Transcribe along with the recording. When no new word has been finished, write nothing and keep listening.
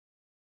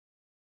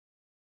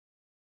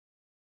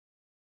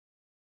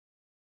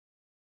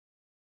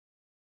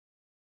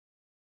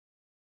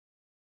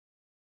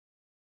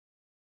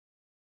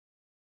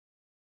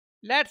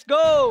Let's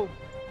go.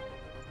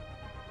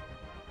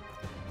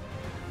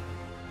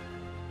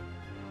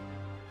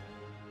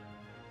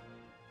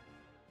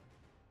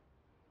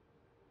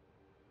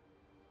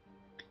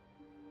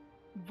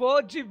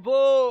 वो जी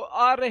वो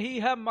आ रही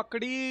है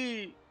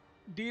मकड़ी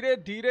धीरे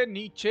धीरे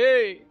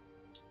नीचे।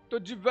 तो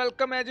जी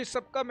वेलकम है जी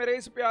सबका मेरे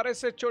इस प्यारे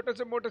से छोटे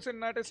से मोटे से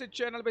नाटे से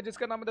चैनल पे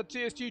जिसका नाम है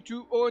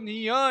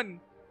Tasty2onion।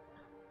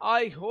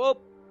 आई होप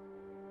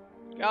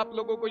कि आप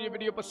लोगों को ये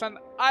वीडियो पसंद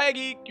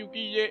आएगी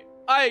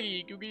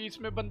क्योंकि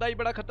इसमें बंदा ही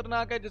बड़ा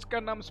खतरनाक है जिसका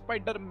नाम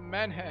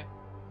स्पाइडरमैन है।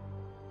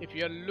 If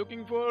you are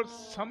looking for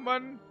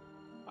someone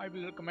I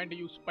will recommend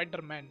you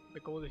Spiderman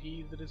because he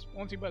is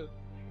responsible,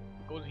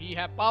 because he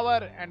have power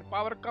and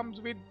power comes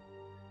with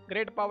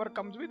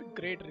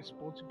great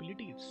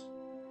responsibilities.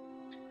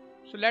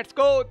 So let's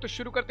go। तो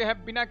शुरू करते हैं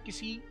बिना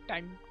किसी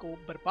टाइम को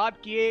बर्बाद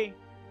किए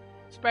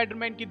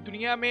स्पाइडरमैन की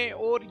दुनिया में।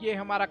 और ये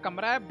हमारा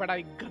कमरा है, बड़ा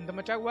ही गंद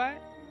मचा हुआ है,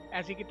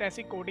 ऐसी की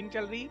तैसी कोडिंग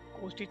चल रही,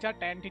 कोस्टिचा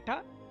टैन ठिठा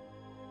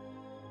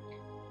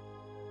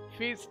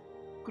फिश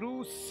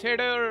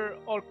क्रूसेडर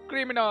और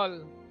criminal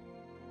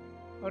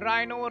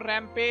rhino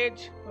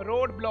rampage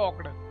road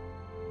blocked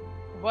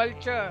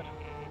vulture.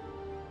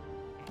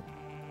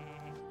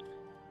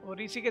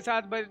 और इसी के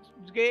साथ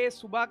बज गए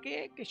सुबह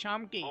के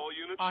शाम के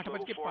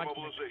 8:05।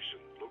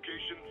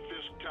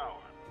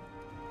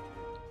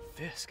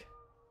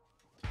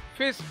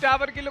 फिश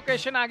टावर की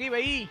लोकेशन आ गई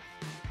भाई।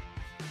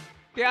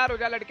 तैयार हो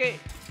जा लड़के,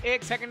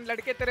 एक सेकंड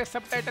लड़के तेरे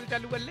सबटाइटल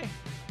चालू कर ले।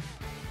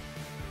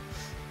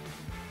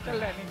 चल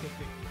रहा नहीं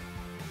देखते।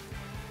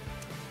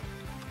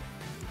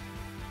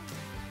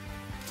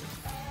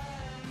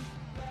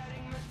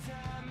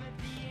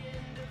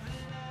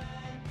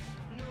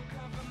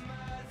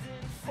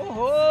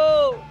 ओहो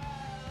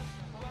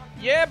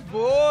ये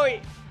बॉय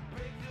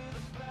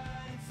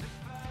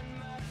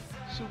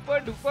सुपर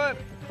डुपर।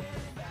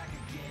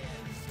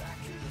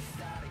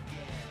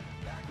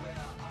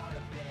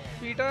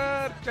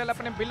 पीटर चल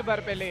अपने बिल भर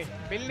पहले।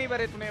 बिल नहीं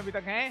भरे तूने अभी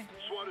तक हैं?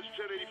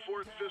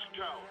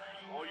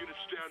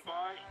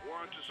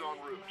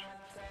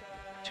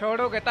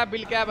 छोड़ो कहता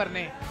बिल क्या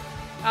भरने,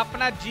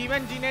 अपना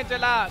जीवन जीने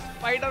चला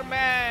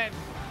स्पाइडरमैन।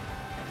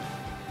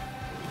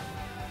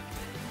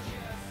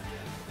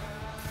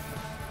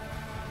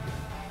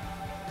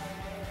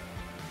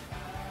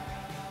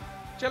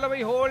 चलो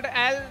भाई होल्ड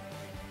एल।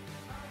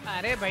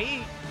 अरे भाई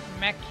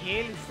मैं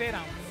खेल इससे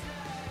रहा हूँ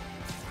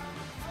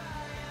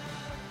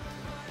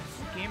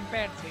गेम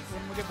पैड से, तो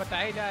मुझे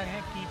बताए जा रहे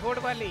हैं कीबोर्ड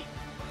वाले।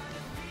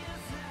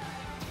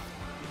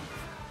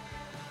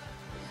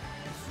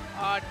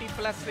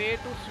 RT+A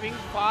to swing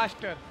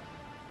faster.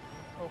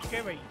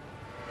 Okay भाई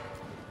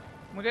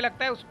मुझे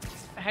लगता है उस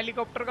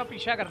हेलीकॉप्टर का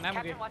पीछा करना है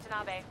मुझे।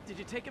 Did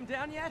you take him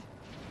down yet?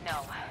 No,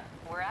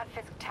 we're at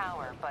Fisk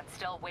Tower, but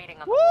still waiting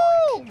on the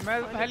warrant.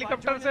 मैं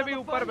हेलीकॉप्टर से भी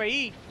ऊपर भाई।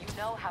 You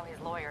know how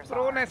his lawyers are.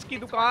 Proneness की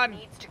This दुकान। one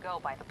needs to go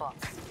by the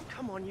book.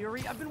 Come on,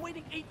 Yuri. I've been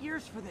waiting 8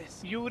 years for this.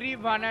 Yuri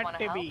wanted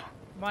to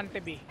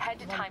be. Head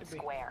to Times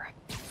Square.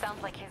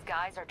 Sounds like his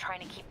guys are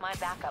trying to keep my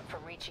backup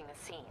from reaching the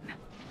scene.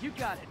 You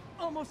got it.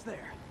 Almost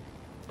there.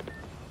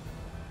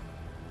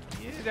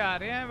 ये जा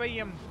रहे हैं भाई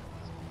हम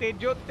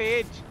तेजो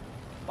तेज।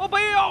 ओ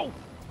भाई आओ,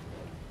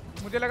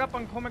 मुझे लगा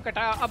पंखों में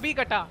कटा, अभी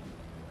कटा।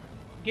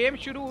 गेम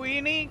शुरू हुई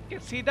नहीं कि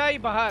सीधा ही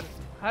बाहर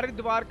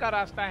हरिद्वार का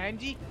रास्ता है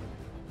जी।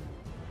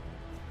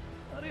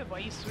 अरे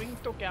भाई स्विंग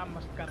तो क्या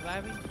मस्त कर रहा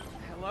है भाई।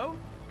 Hello?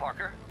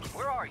 Parker,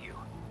 where are you?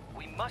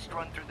 We must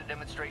run through the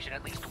demonstration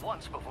at least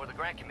once before the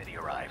grant committee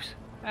arrives.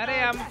 अरे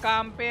हम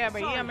काम पे है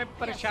भाई, हमें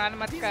परेशान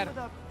मत कर।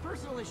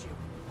 Personal issue.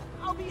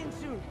 I'll be in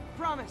soon.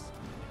 Promise.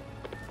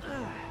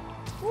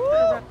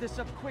 Better wrap this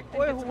up quick and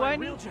get to my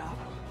real job.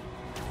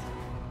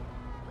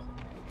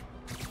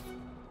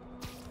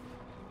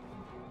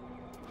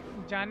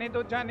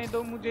 जाने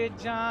दो मुझे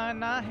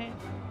जाना है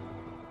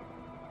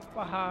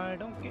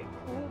पहाड़ों के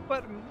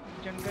ऊपर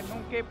जंगलों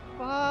के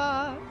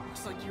पार।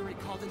 Looks like Yuri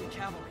called in the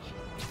cavalry.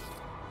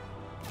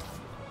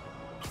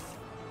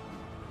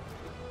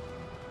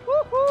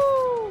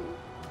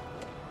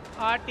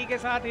 RT के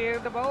साथ एयर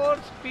दबाओ और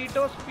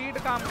स्पीड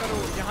काम करो।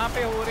 यहाँ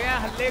पे हो रहे हैं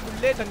हल्ले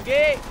गुल्ले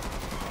दंगे।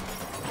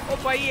 ओ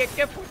भाई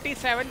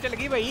AK-47 चल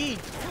गई भाई।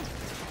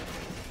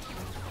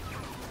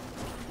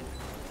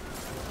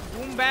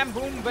 Boom बैम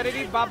boom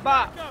Bareilly Baba.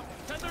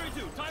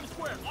 1032 Times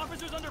Square.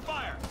 Officers under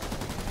fire.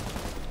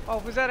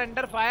 Officer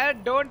under fire,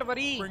 don't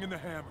worry. Bring in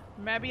the hammer.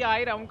 मैं भी आ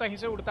ही रहा हूँ कहीं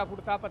से उड़ता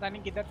फुड़ता, पता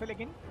नहीं किधर से,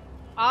 लेकिन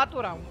आ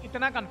तो रहा हूँ,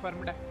 इतना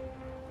कंफर्म्ड है।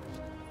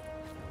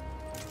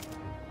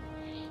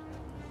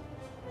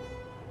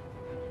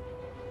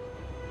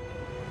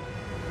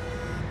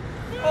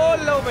 ओ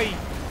लो भाई,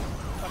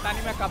 पता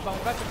नहीं मैं कब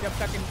आऊंगा, तो जब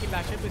तक इनकी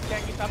लाशें बिछ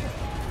जाएंगी तब।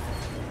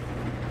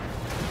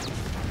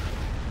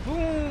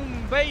 बूम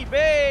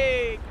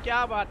बेबी,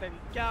 क्या बात है,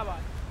 क्या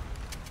बात।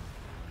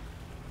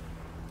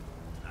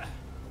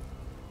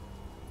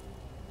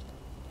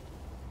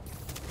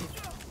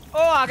 ओ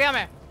आ गया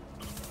मैं,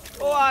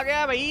 ओ आ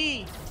गया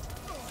भाई।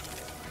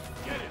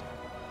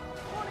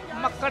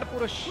 मक्कड़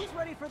पुरुष।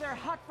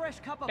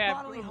 Tap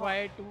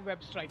Y2 web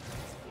strike,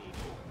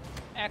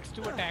 X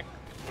to attack.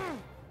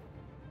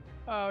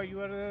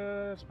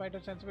 your spider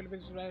sensible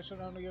will flash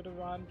around your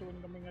one to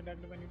incoming attack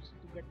when you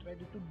to get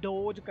ready to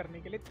dodge करने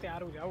के लिए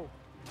तैयार हो जाओ।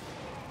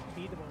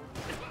 बी दबाओ।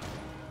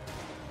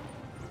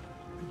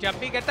 जब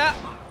भी कहता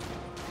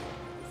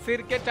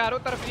सिर के चारों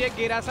तरफ ये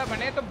घेरा सा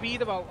बने तो बी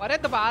दबाओ। अरे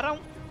दबा रहा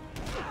हूँ।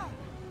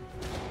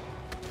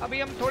 अभी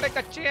हम थोड़े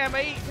कच्चे हैं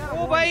भाई।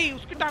 ओ भाई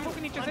उसकी टांगों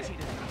के नीचे से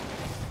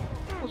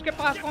उसके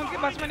पास पहुंच के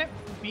बस मैंने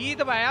बी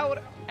दबाया और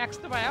एक्स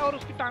दबाया और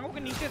उसकी टांगों के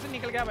नीचे से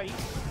निकल गया भाई।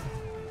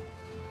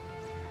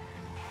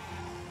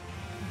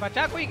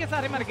 बचा कोई के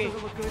सारे मर गए।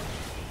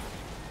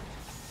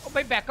 ओ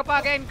भाई बैकअप आ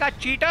गया इनका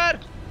cheater.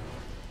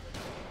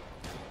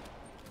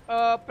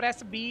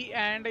 Press B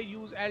and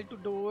use L to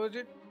those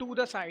to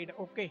the side.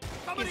 Okay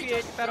किसी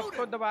एक तरफ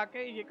को दबा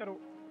के ये करो।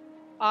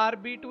 R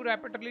B to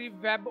rapidly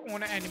web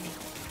on enemy.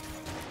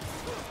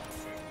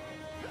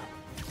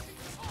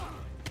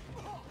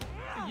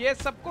 ये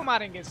सबको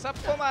मारेंगे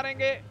सबको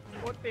मारेंगे।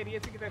 वो तेरी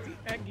ऐसी की तैसी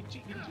गिच्ची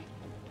गिच्ची।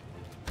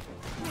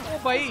 ओ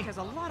भाई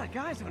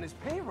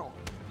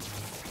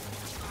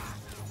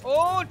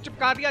ओ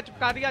चिपका दिया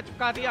चिपका दिया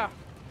चिपका दिया।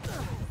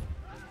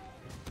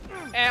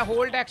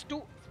 Hold x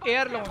to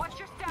air launch. What's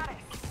your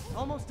status?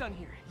 Almost done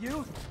here.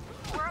 You?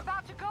 We're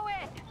about to go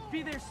in.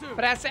 Be there soon.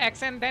 Press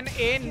X and then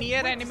A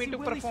near enemy to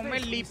perform a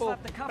leap.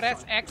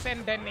 Press X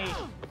and then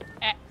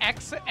A.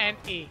 X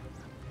and A.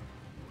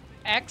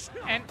 X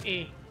and A.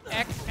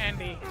 X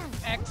and A.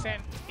 X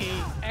and A.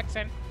 X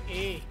and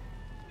A.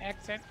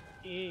 X and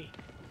A.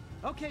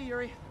 Okay,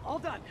 Yuri. All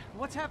done.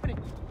 What's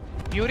happening?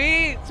 Yuri,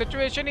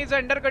 situation is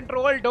under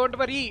control. Don't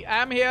worry.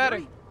 I am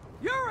here.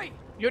 Yuri!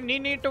 You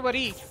need to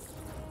worry.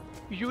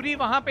 Yuri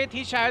वहां पे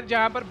थी शायद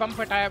जहां पर बम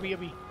फटाया अभी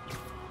अभी।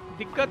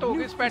 दिक्कत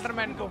होगी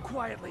स्पाइडरमैन को।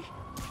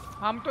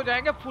 हम तो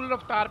जाएंगे फुल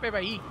रफ्तार पे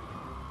भाई।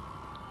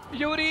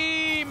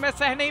 यूरी मैं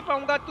सह नहीं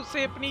पाऊंगा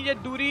तुझसे अपनी ये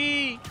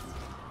दूरी।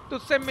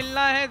 तुझसे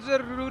मिलना है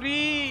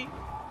जरूरी।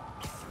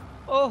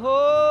 ओहो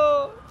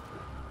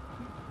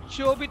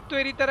जो भी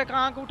तेरी तरह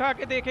आंख उठा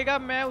के देखेगा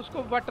मैं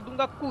उसको वट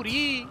दूंगा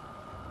कुरी।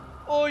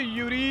 ओ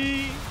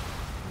Yuri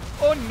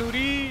O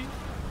Noori.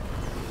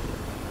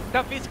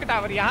 The फिस्क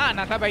tower यहाँ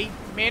आना था भाई।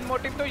 मेन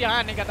मोटिव तो यहाँ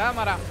आने का था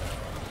हमारा।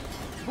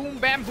 बूम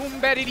बैम बूम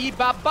बेरी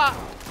बाबा।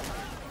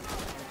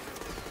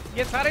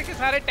 ये सारे के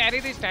सारे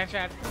टेररिस्ट हैं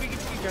शायद। पूरी की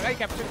पूरी जगह ही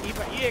कैप्चर की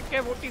भाई।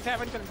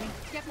 AK-47 चल दी।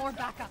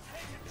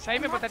 सही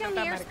में पता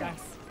चलता America.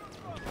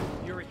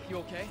 Yuri, you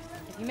okay?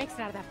 If he makes it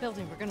out of that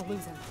building, we're gonna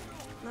lose him.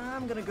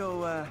 I'm gonna go,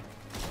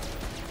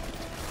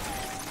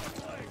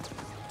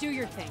 Do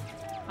your thing.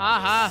 हाँ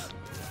हाँ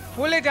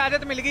फुल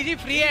इजाजत मिल गई जी।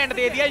 फ्री हैंड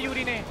दे दिया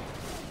यूरी ने।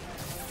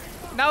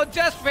 Now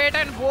just wait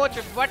and watch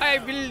what I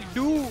will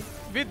do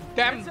with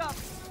them. Hands up!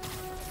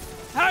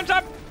 Hands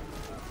up!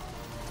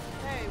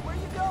 Hey, where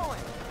you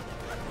going?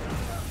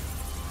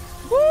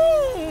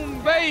 Boom,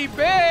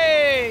 baby!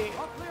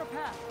 I'll clear a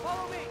path.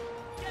 Follow me.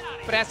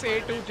 Press A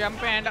to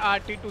jump and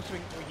RT to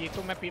swing. ये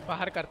तो मैं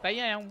बाहर करता ही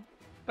आया हूँ।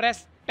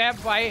 Press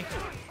tab Y.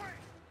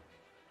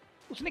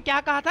 उसने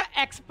क्या कहा था?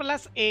 X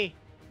plus A.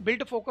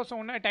 Build focus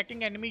on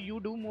attacking enemy. You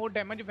do more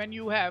damage when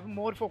you have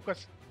more focus.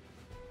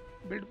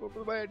 Build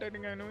focus by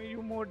attacking enemy.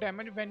 You more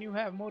damage when you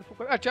have more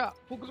focus. अच्छा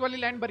focus वाली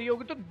line भरी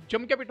होगी तो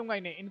जम के पिटूंगा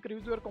इन्हें।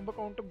 Increase your combo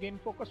count to gain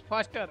focus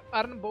faster.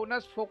 Earn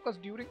bonus focus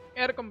during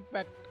air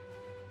combat.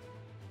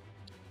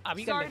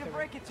 अभी कर Sorry लेते to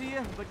break it to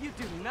you, but you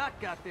do not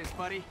got this,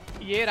 buddy.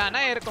 ये रहा ना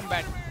air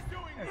combat.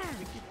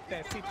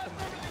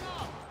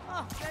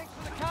 Oh, thanks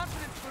for the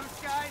confidence boost,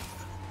 guys.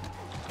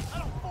 I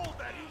don't fold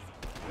that easy.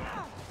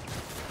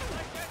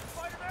 Like that,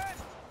 Spider-Man?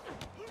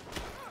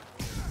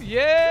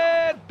 ये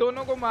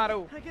दोनों को मारो।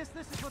 I guess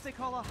this is what they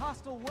call a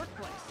hostile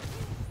workplace.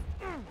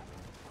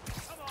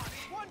 Come on,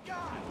 one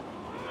guy.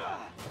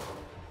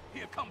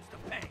 Here comes the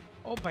pain.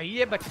 ओ भाई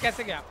ये बच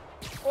कैसे गया?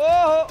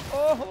 ओहो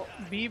ओहो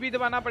बी भी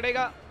दबाना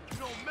पड़ेगा। You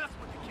don't mess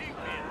with the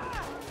kingpin.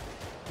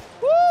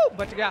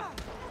 बच गया।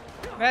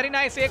 Very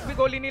nice. एक भी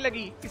गोली नहीं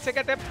लगी। इसे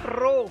कहते हैं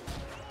प्रो।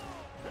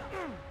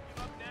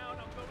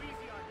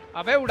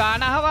 अबे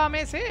उड़ाना हवा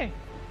में से।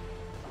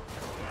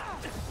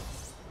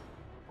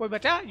 कोई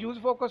बचा?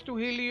 Use focus to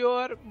heal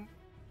your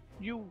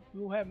you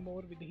have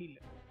more with heal.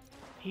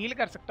 Heal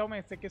कर सकता हूँ मैं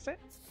इससे। किससे?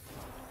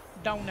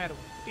 Down arrow.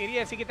 तेरी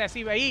ऐसी की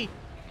तैसी भाई।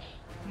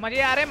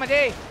 मजे आ रहे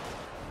मजे।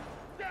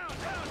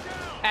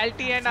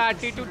 LT and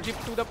RT to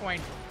zip to the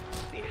point.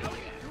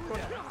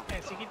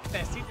 ऐसी की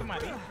तैसी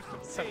तुम्हारी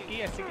सबकी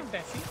ऐसी की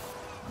तैसी।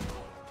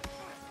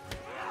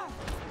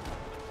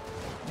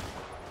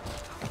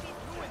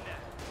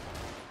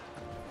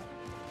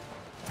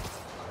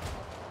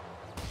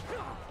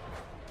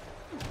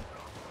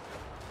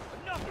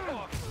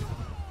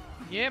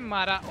 ये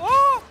मारा।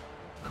 ओ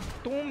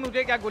तुम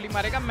मुझे क्या गोली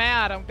मारेगा? मैं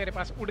आ रहा हूँ तेरे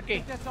पास उड़ के।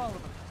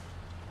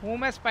 हूँ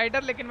मैं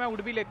स्पाइडर लेकिन मैं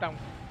उड़ भी लेता हूँ।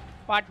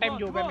 पार्ट टाइम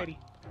जॉब है मेरी।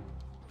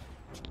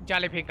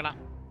 जाले फेंकना।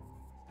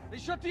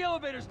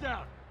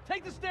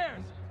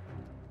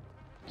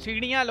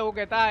 सीढ़ियाँ लोग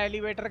कहता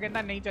एलिवेटर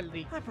कहता नहीं चल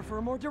रही।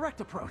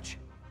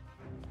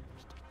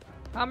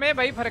 हमें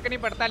भाई फर्क नहीं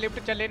पड़ता लिफ्ट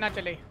चले ना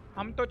चले।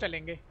 हम तो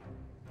चलेंगे।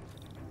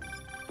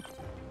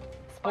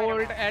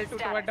 Hold L to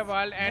toward the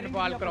wall and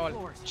wall crawl.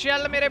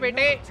 चल मेरे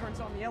बेटे।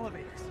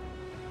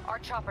 Our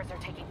choppers are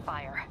taking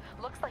fire.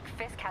 Looks like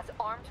Fisk has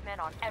armed men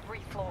on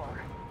every floor.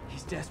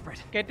 He's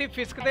desperate. कहती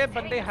फिस्क दे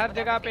बंदे हर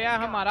जगह पे है,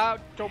 हमारा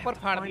चॉपर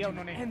फाड़ दिया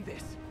उन्होंने। End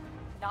this.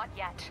 Not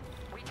yet.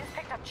 We just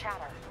picked up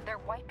chatter.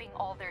 They're wiping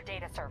all their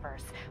data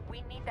servers.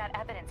 We need that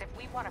evidence if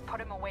we want to put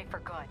him away for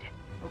good.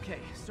 Okay,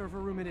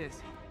 server room it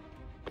is.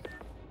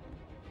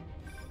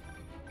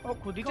 ओ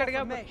खुद ही Call चढ़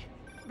गया from ऊपर।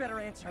 May. Better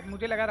answer. अब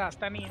मुझे लगा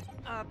रास्ता नहीं है।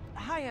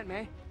 Hi Aunt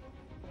May.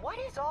 What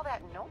is all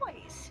that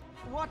noise?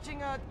 Watching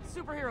a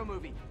superhero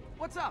movie.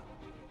 What's up?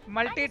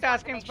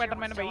 Multitasking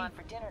Spiderman भाई।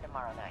 For dinner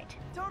tomorrow night.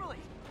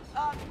 Totally.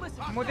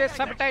 Listen. मुझे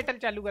सबटाइटल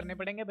चालू करने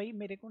पड़ेंगे भाई,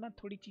 मेरे को ना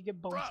थोड़ी चीजें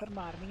बाउंसर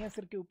मारनी है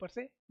सिर के ऊपर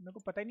से, मेरे को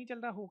पता ही नहीं चल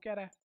रहा हो क्या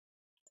रहा है।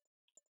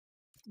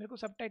 मेरे को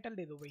सबटाइटल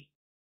दे दो भाई।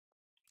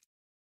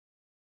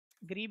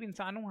 गरीब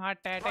इंसान हूँ, हार्ट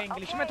टैट है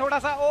इंग्लिश में थोड़ा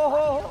सा। ओ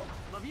हो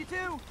Love you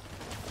too.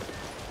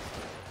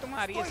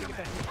 तुम्हारी ऐसी की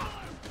तरह।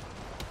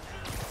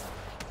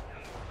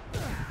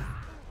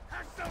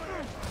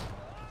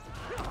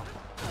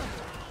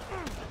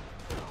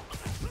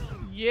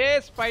 ये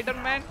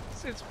स्पाइडरमैन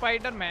से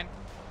स्पाइडरमैन,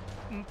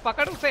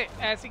 पकड़ उसे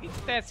ऐसी की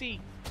तैसी,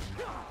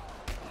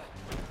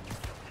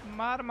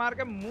 मार मार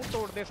के मुंह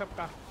तोड़ दे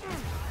सबका।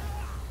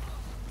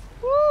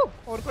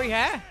 और कोई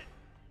है?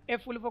 A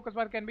full focus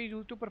bar can be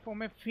used to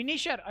perform a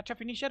finisher. अच्छा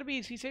फिनिशर भी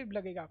इसी से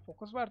लगेगा।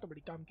 फोकस बार तो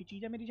बड़ी काम की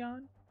चीज है मेरी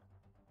जान।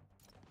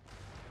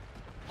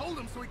 Hold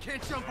him so he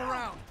can't jump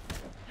around.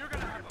 You're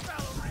gonna have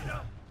ballerina.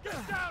 Get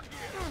down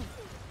here.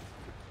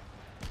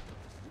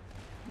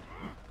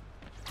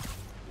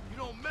 You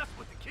don't mess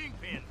with the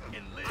kingpin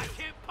and live. I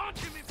can't punch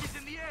him if he's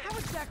in the air. How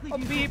exactly अब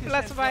do you B think this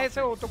plus ends Y up?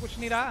 से हो तो कुछ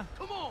नहीं रहा।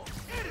 Come on,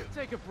 hit him.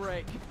 Take a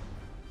break.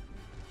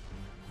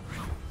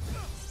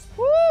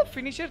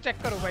 Finisher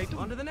check करो भाई On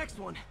तुम। to the next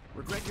one.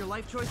 Regret your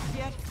life choices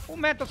yet?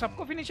 मैं तो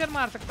सबको फिनिशर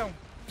मार सकता हूँ।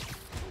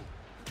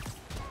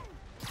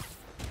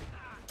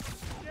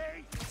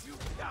 Today, you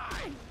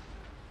die.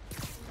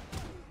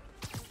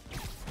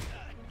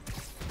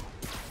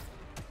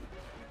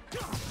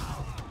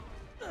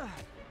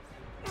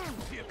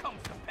 Here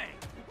comes the pain.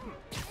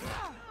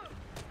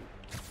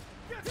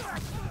 Get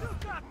back. You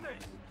got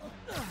this.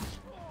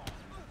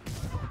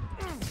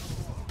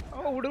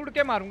 उड़ उड़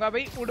के मारूंगा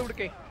भाई, उड़ उड़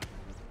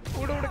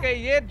के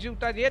ये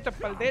जूता, ये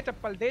चप्पल दे,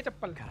 चप्पल दे,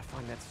 चप्पल। Gotta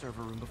find that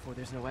server room before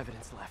there's no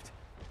evidence left.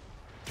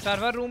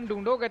 Server room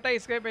ढूंढो, कहता है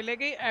इसके पहले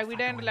कि If I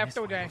evident go in left this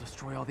हो way, जाए। it'll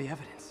destroy all the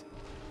evidence.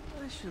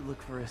 I should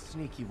look for a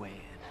sneaky way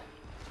in.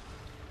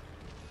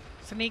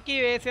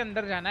 Sneaky वे से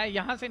अंदर जाना है,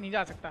 यहाँ से नहीं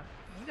जा सकता,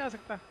 नहीं जा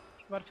सकता।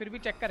 पर फिर भी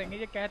चेक करेंगे,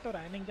 ये कह तो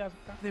रहा है नहीं जा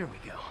सकता। There we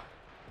go.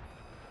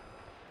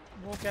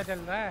 वो क्या चल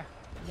रहा है?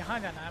 यहाँ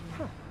जाना है।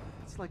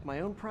 It's like my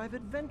own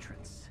private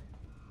ventrance.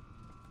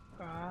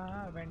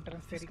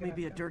 वेंट्रेंस This may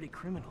be a dirty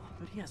criminal,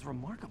 but he has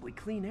remarkably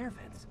clean air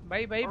vents.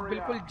 भाई भाई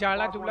बिल्कुल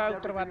जाड़ा जुड़ा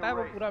उतरवाता है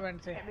वो पूरा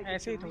वेंट से,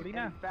 ऐसे ही थोड़ी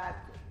ना।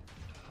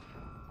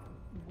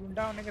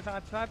 गुंडा होने के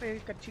साथ साथ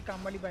एक अच्छी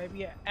काम वाली बाई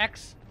भी है। X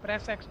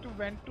press X to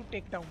went to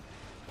take down.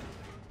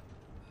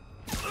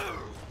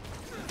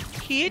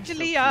 खींच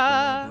लिया,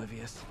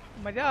 Oblivious.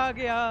 मजा आ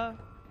गया।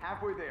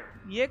 Halfway there.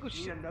 ये कुछ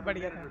Need another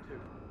बढ़िया minute or था।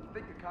 two.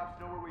 Think the cops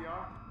know where we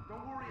are?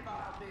 Don't worry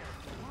about out there.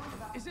 Worry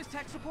about Is this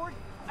tech support?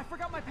 I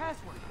forgot my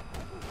password.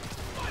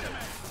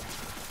 Spider-Man.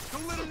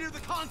 Don't let him near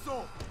the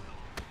console.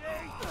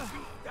 Today,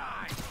 you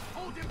die.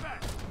 Hold him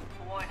back.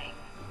 Warning.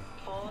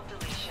 Full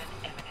deletion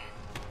imminent.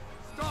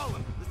 Stall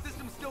him. The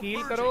system's still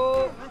heal purging. करो।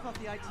 I thought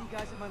the IT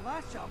guys at my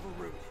last job were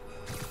rude.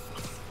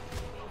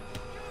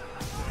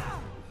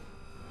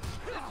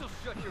 This'll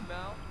shut your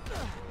mouth.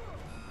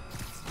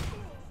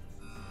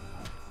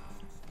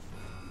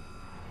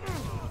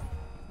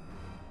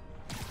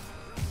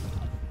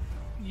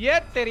 ये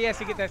तेरी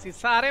ऐसी की तैसी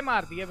सारे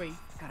मार दिए भाई।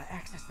 Gotta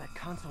access that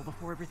console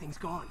before everything's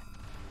gone.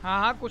 हाँ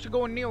हाँ कुछ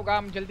गोन नहीं होगा,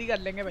 हम जल्दी कर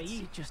लेंगे भाई।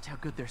 See just how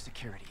good their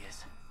security is.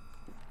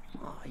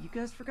 Aw, you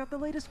guys forgot the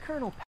latest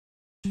kernel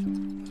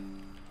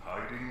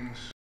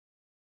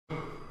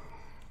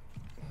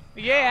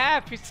ये है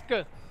फिस्क,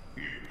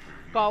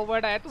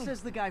 कॉवर्ड है तू।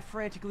 Says the guy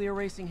frantically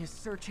erasing his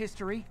search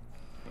history.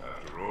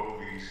 After all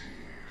these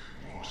years,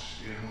 you're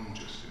still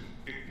just an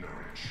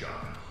ignorant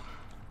child.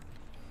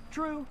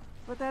 True,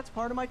 but that's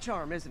part of my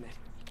charm, isn't it?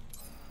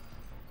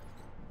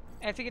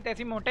 ऐसी की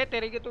तैसी मोटे,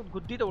 तेरे की तो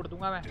गुद्दी तोड़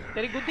दूंगा मैं।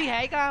 तेरी गुद्दी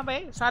है ही कहाँ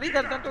भाई? सारी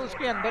गर्दन तो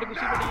उसके अंदर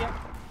घुसी पड़ी है।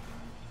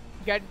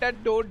 Get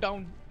that door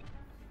down.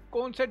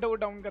 कौन से डोर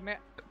डाउन करने?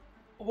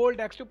 Hold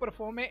x to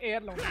perform a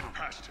air launch. Get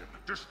past him.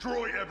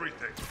 Destroy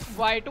everything.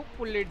 Y to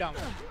pull it down.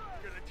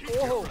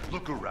 ओहो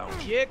Look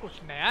around. ये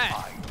कुछ नया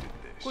है,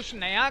 कुछ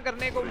नया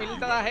करने को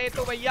मिलता है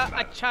तो भैया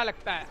अच्छा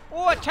लगता है।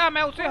 ओ अच्छा,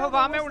 मैं उसे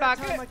हवा में उड़ा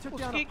के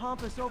उसकी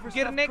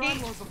गिरने की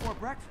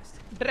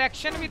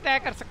डायरेक्शन भी तय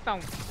कर सकता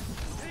हूँ।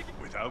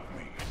 Without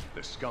me,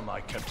 the scum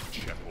I kept in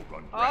check will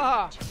run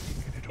आहा,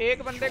 rampant.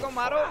 एक बंदे को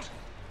मारो।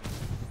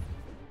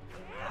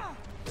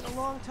 Been a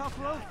long, tough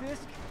road,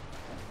 Fisk.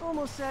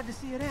 Almost sad to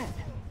see it end.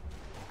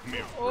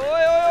 ओए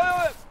ओए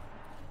ओए,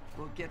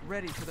 We'll get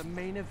ready for the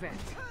main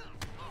event.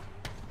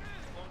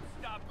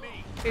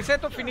 इसे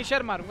तो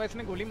फिनिशर मारूंगा,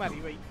 इसने गोली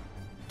मारी भाई।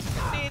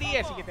 तेरी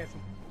ऐसी की तैसी।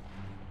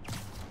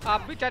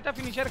 आप भी चाचा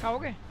फिनिशर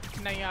खाओगे?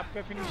 नहीं,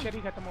 आपके फिनिशर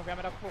ही खत्म हो गया,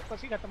 मेरा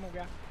फोकस ही खत्म हो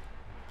गया।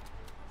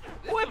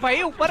 ओए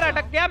भाई ऊपर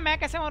अटक गया, मैं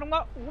कैसे मारूंगा?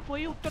 ओ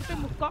भाई उतरते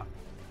मुक्का।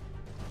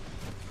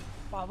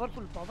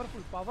 पावरफुल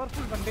पावरफुल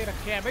पावरफुल बंदे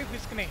रखे हैं भाई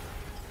फिस्क ने।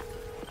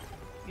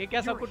 ये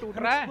क्या सब कुछ टूट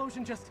रहा है?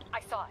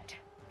 I saw it.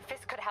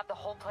 Fisk could have the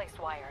whole place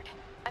wired.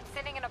 I'm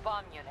sitting in a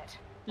bomb unit.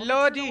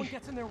 लो जी,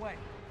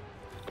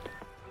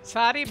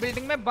 सारी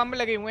बिल्डिंग में बम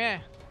लगे हुए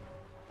हैं।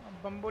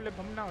 बम बोले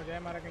बम ना हो जाए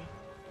हमारा कहीं।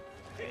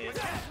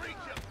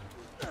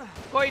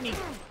 कोई नहीं,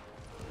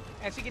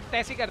 ऐसी की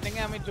तैसी कर देंगे,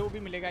 हमें जो भी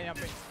मिलेगा यहाँ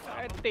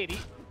पे। तेरी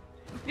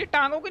ये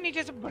टांगों के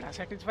नीचे से बड़ा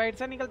सेटिस्फाइड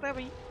सा निकलता है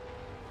भाई।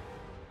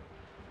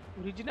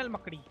 ओरिजिनल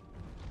मकड़ी।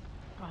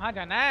 कहाँ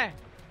जाना है?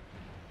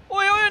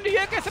 ओए ओए,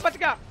 ये कैसे बच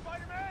गया?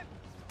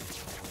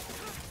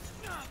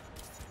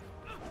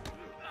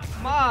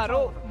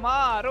 मारो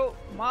मारो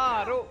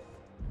मारो।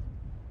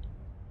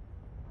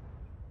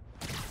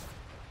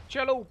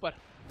 चलो ऊपर।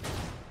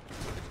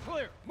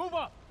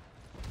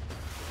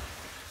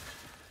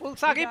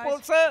 पुलिस आ गई,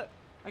 police.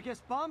 I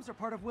guess bombs are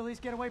part of Willie's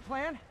getaway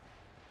plan.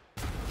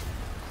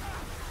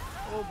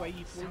 ओ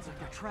भाई, Sounds like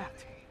they're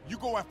trapped. You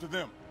go after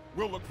them.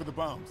 We'll look for the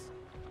bombs.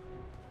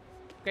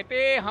 कहते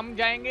हम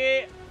जाएंगे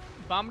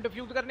बम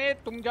डिफ्यूज करने,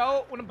 तुम जाओ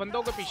उन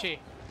बंदों के पीछे।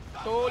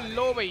 तो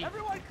लो भाई,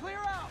 Everyone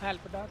clear out.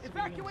 Help the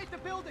Evacuate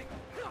the building.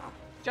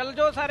 चल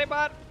जाओ सारे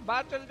बाहर,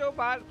 बाहर चल जाओ,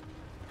 बाहर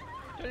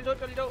चल जाओ,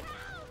 चल जाओ।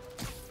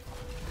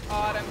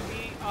 RMB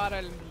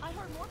RLB I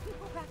heard more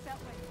people back that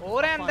way. हो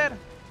रहे हैं अंदर।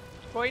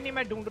 कोई नहीं,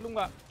 मैं ढूंढ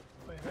लूंगा।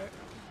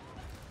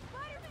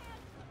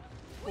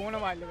 कौन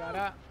आवाज लगा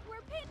रहा?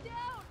 We're pinned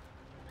down.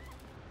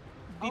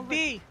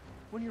 दीदी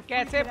When you're free,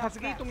 कैसे get out फंस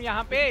गई fast. तुम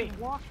यहाँ पे? If you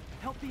can walk,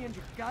 help the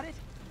injured. Got it?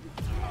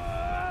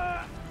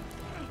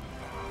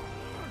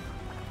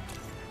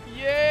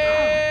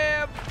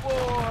 ये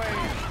बॉय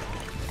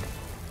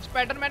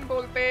स्पाइडरमैन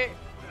बोलते।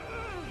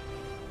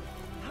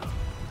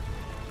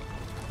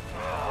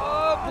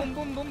 ओ boom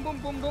boom boom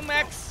boom boom boom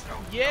x.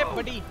 ये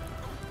बड़ी।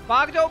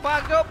 भाग जाओ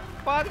भाग जाओ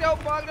भाग जाओ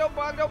भाग जाओ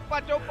भाग जाओ,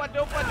 पजो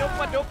पजो पजो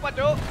पजो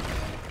पजो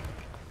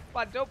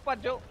पजो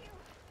पजो।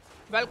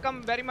 Welcome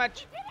very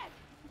much.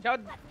 जाओ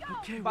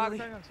Okay, भाग Willie.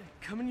 जाओ यहाँ से।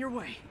 Coming your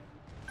way.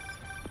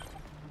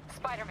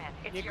 Spider-Man,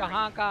 it's ये Yuri.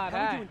 कहाँ का आ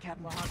रहा How है? you doing,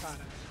 Captain? वहाँ का आ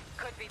रहा है।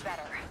 Could be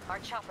better. Our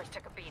choppers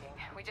took a beating.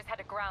 We just had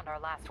to ground our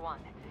last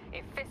one.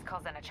 If Fisk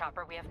calls in a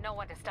chopper, we have no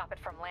one to stop it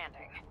from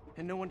landing.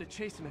 And no one to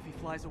chase him if he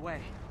flies away.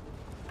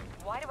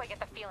 Why do I get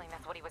the feeling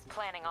that's what he was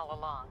planning all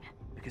along?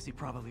 Because he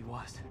probably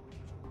was.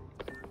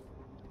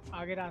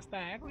 आगे रास्ता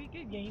है कोई कि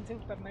यहीं से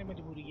उतरना ही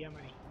मजबूरी है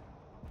हमारी?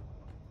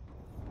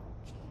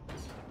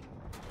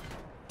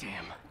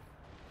 Damn.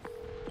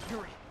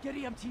 Yuri, get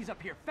EMTs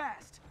up here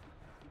fast.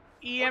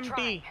 EMT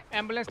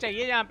ambulance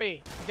चाहिए यहाँ पे,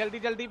 जल्दी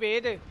जल्दी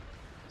भेज।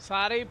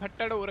 सारे ही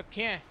फट्टड़ हो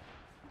रखे हैं।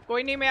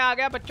 कोई नहीं, मैं आ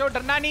गया बच्चों,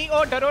 डरना नहीं।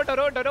 ओ डरो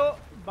डरो डरो,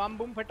 बम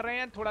बुम फट रहे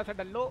हैं, थोड़ा सा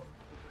डर लो,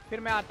 फिर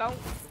मैं आता हूँ।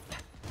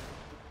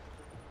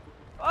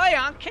 ओए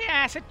आंखें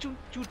ऐसे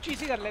चूची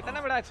सी कर लेता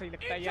ना, बड़ा सही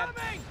लगता है यार।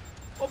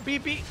 ओ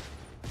बीपी,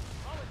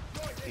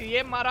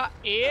 ये मारा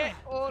ए,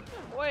 और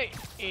ओए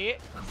ए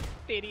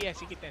तेरी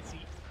ऐसी की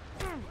तैसी।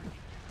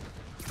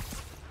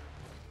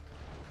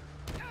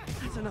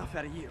 That's enough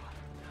out of you.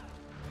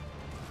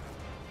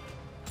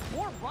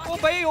 ओ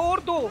भाई और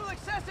दो। A little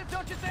excessive,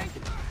 don't you think?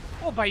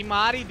 ओ भाई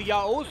मार ही दिया।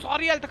 ओ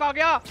सॉरी, हेल्थ खा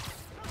गया।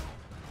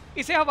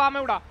 इसे हवा में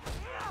उड़ा,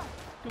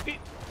 क्योंकि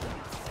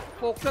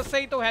फोकस से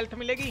ही तो हेल्थ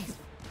मिलेगी।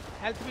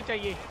 हेल्थ भी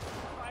चाहिए।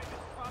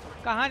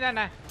 कहाँ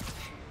जाना है?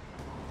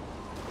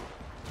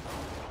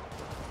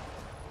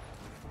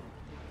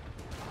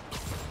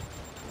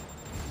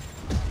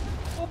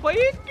 ओ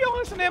भाई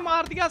क्यों इसने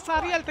मार दिया?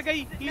 सारी हेल्थ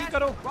गई। हील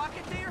करो,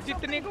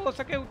 जितने को हो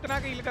सके उतना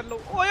का हील कर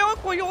लो। ओए ओए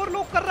कोई और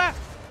लोग कर रहा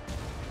है।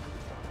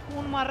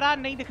 कौन मार रहा?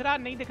 नहीं दिख रहा,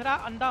 नहीं दिख रहा,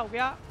 अंधा हो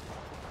गया।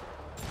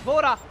 वो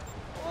रहा।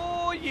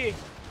 ओ ये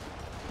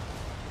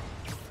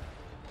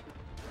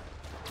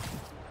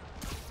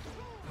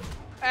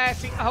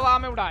ऐसी हवा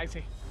में उड़ा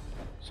इसे।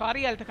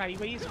 सारी हेल्थ खाई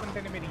भाई इस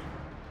बंदे ने मेरी।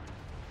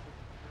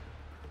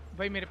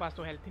 भाई मेरे पास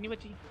तो हेल्थ ही नहीं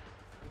बची।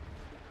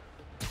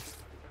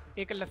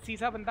 एक लस्सी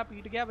सा बंदा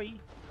पीट गया भाई।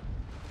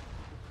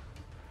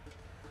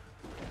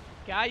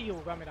 क्या ही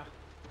होगा मेरा?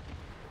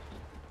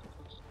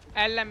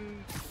 LMB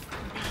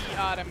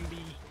RMB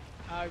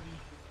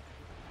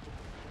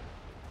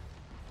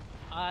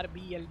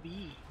RBLB।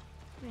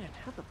 Man,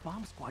 how the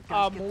bomb squad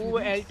guys get move through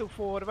L this? to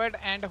forward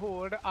and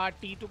hold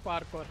RT to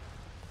parkour।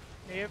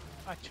 ये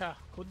अच्छा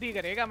खुद ही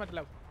करेगा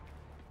मतलब।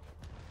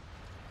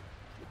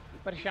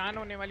 परेशान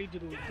होने वाली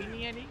जरूरत ही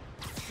नहीं है। नहीं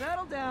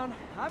Settle down.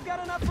 I've got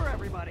enough for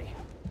everybody.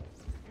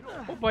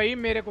 ओ भाई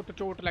मेरे को तो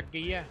चोट लग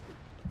गई है।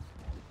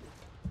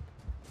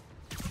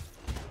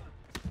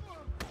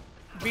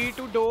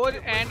 B2 dose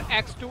and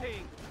X2।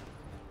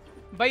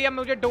 भाई अब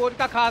मुझे डोज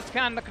का खास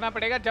ध्यान रखना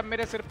पड़ेगा। जब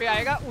मेरे सिर पे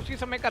आएगा उसी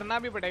समय करना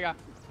भी पड़ेगा,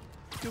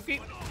 क्योंकि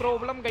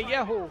प्रॉब्लम गई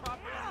है हो।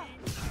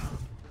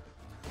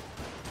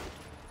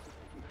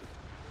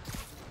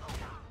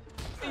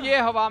 ये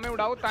हवा में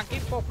उड़ाओ ताकि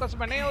फोकस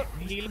बने और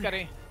हील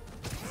करें।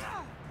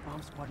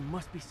 Bomb squad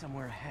must be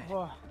somewhere ahead.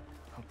 वाह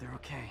Hope they're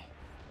okay.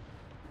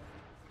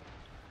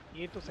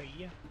 ये तो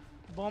सही है।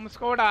 बॉम्ब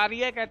स्क्वाड आ रही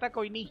है, कहता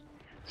कोई नहीं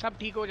सब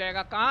ठीक हो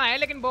जाएगा। कहाँ है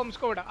लेकिन बॉम्ब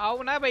स्क्वाड?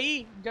 आओ ना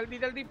भाई, जल्दी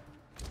जल्दी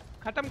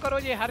खत्म करो,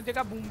 ये हर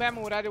जगह बूम बैम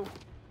हो रहा है जो।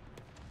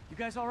 You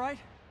guys all right?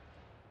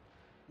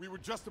 We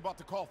were just about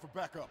to call for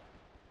backup.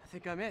 I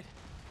think I'm it.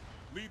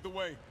 Lead the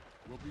way.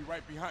 We'll be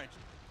right behind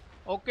you.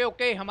 Okay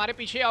okay, हमारे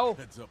पीछे आओ।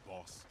 Heads up,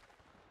 boss.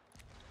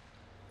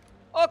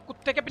 ओ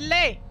कुत्ते के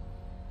पिल्ले,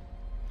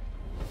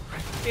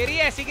 तेरी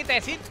ऐसी की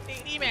तैसी,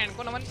 तेरी बहन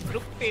को नमन।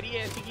 रुक, तेरी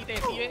ऐसी की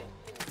तैसी है।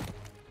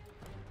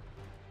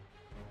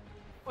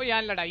 ओ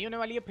यहाँ लड़ाई होने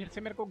वाली है, फिर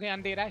से मेरे को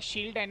ज्ञान दे रहा है।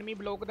 Shield enemy,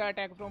 block the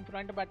attack from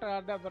front, but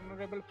are the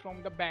vulnerable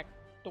from the back.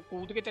 तो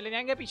कूद के चले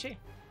जाएंगे पीछे।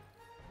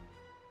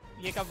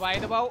 ये का वाई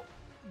दबाओ,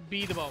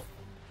 बी दबाओ,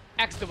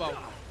 एक्स दबाओ,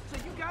 So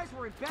you guys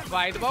were in bed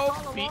Y दबाओ,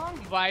 बी,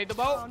 वाई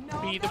दबाओ,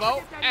 बी दबाओ,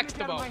 एक्स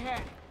दबाओ।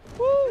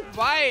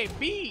 Y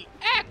B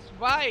x,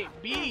 Y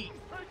B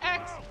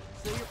x,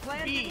 So your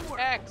plan B didn't work.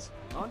 X.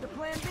 On to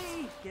plan B,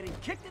 getting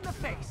kicked in the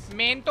face.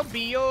 Main तो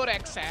B और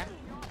x है।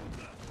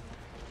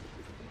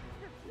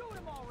 Shoot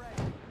him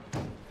already.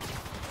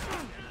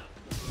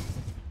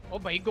 ओ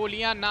भाई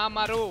गोलियां ना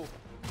मारो।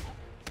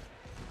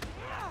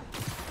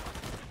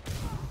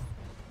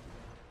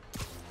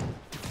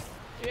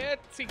 ये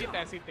सीधी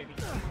तैसी तेरी।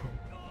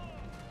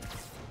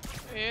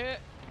 ये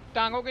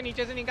टांगों के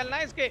नीचे से निकलना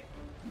है इसके।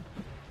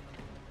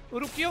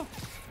 रुकियो,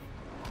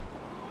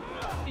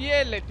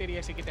 ये ले तेरी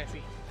ऐसी की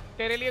तैसी।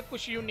 तेरे लिए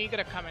कुछ यूनिक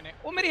रखा मैंने।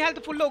 ओ मेरी हेल्थ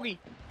फुल होगी।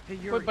 Hey,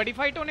 कोई Yuri. बड़ी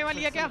फाइट होने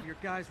वाली है क्या? Some of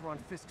your guys were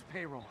on Fisk's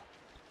payroll.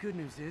 Good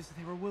news is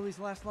they were Willie's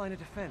last line of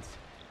defense.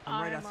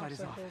 I'm right outside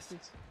his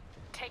office.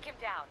 Take him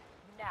down,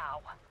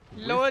 now.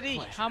 लो जी,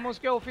 हम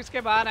उसके office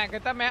के बाहर हैं।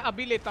 कहता मैं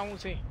अभी लेता हूँ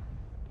उसे।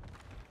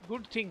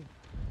 Good thing.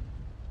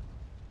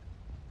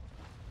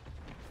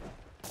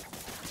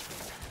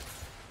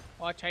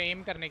 अच्छा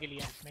एम करने के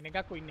लिए मैंने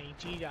कहा कोई नई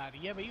चीज आ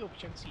रही है भाई,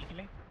 ऑप्शन सीख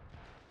लें।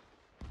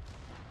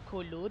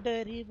 खोलो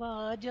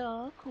दरवाजा,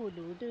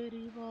 खोलो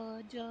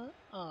दरवाजा,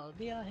 आ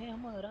गया है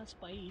हमारा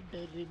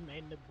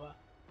स्पाइडरमैन बा।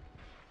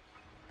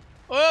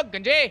 ओ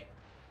गंजे,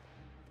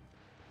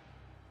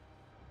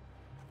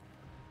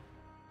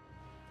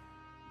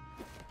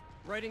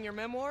 Writing your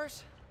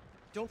memoirs?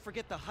 Don't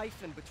forget the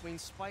hyphen between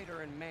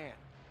spider and man.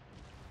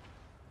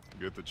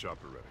 Get the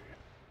chopper ready.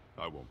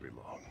 I won't be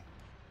long.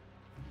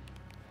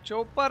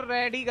 Chopper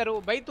ready करो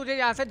भाई, तुझे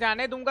यहाँ से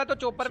जाने दूंगा तो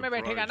चोपर में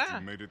बैठेगा ना।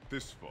 Surprised you made it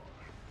this far.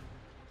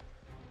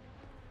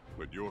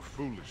 But your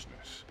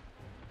foolishness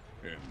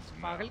ends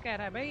now. पागल कह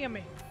रहा है भाई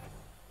हमें।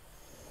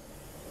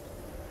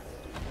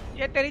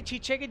 ये तेरी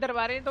छीछे की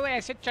दरबारें तो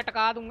ऐसे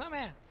चटका दूंगा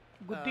मैं,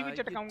 गुद्दी भी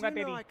चटकाऊंगा You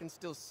do know तेरी। I can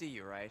still see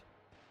you, right?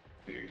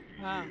 8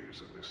 हाँ। years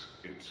of this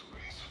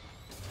insolence.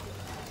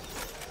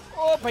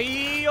 ओ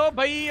भाई, ओ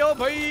भाई, ओ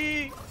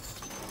भाई,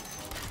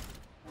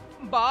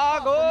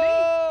 भागो। For me,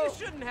 you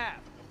shouldn't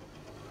have.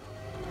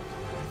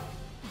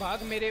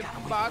 भाग मेरे,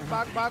 भाग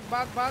भाग भाग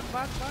भाग भाग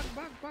भाग भाग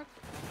भाग भाग।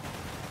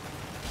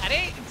 अरे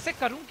इनसे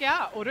करूं क्या?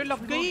 और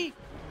लग गई।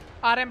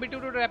 RMB to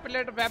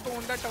रेपेलेट web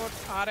on the top.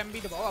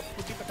 RMB दबाओ, अब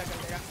खुद ही पता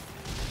चलेगा।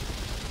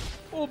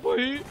 ओ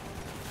भाई,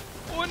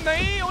 ओ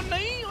नहीं, ओ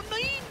नहीं, ओ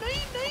नहीं,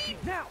 नहीं, नहीं।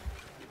 Now.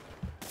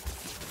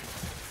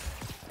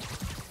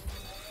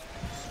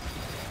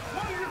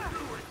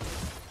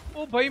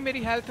 ओ भाई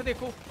मेरी हेल्थ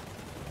देखो,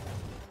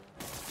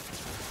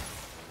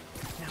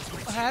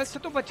 हेल्थ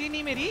तो बची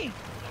नहीं मेरी।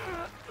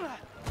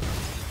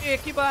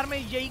 एक ही बार में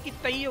यही की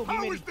तई होगी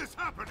How मेरी। is this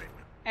happening?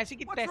 ऐसी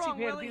की What's तैसी wrong,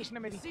 फेर दी Willie? उसने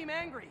You मेरी। seem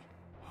angry.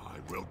 I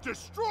will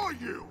destroy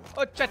you.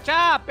 ओ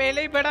चचा,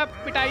 पहले ही बड़ा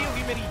पिटाई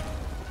होगी मेरी।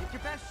 Take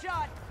your best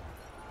shot.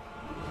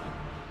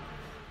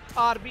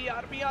 RB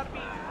RB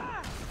RB,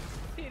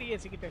 तेरी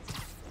ऐसी की तैसी।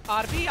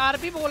 आरबी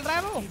आरबी बोल रहा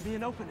है वो। Give me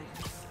an opening.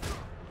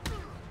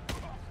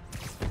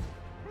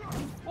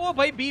 ओ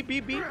भाई बी बी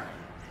बी,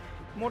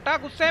 मोटा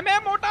गुस्से में,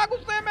 मोटा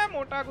गुस्से में,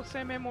 मोटा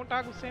गुस्से में,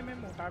 मोटा गुस्से में,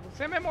 मोटा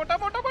गुस्से में, मोटा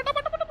मोटा मोटा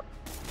मोटा मोटा।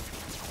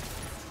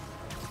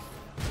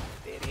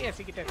 तेरी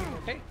ऐसी की तैसी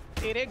मोटे,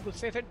 तेरे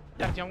गुस्से से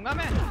डर जाऊंगा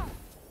मैं।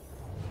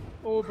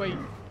 ओ भाई,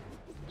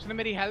 उसने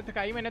मेरी हेल्थ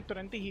खाई, मैंने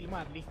तुरंत ही हील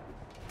मार ली।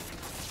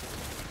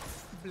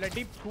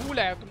 ब्लडी फूल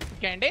है तुम,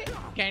 गैंडे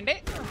गैंडे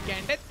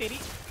गैंडे तेरी।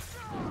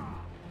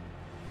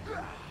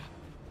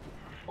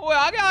 ओ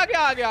आ गया आ गया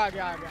आ गया आ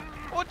गया आ गया।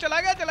 ओ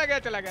चला गया चला गया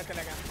चला गया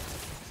चला गया।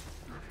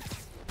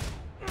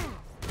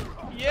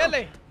 ये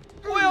ले,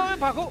 ओए ओए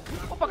भागो।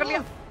 ओ पकड़ लिया।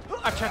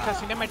 अच्छा अच्छा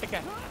सिनेमैटिक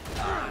है।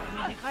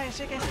 मैंने कहा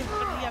ऐसे कैसे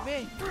पकड़ लिया बे।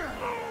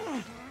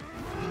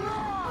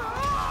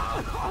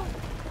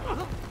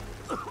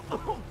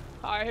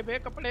 हाय बे,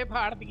 कपड़े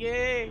फाड़ दिए।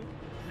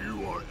 You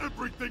are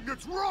everything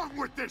that's wrong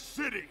with this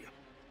city.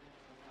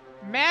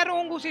 मैं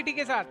रहूंगा सिटी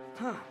के साथ।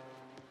 Huh.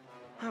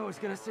 I was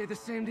gonna say the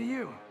same to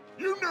you.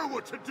 You know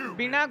what to do.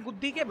 बिना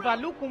गुद्दी के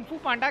बालू कुंफू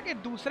पांडा के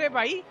दूसरे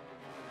भाई।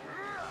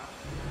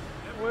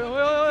 ओए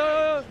ओए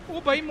ओए,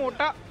 ओ भाई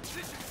मोटा।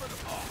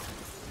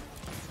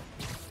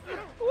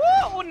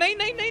 ओ नहीं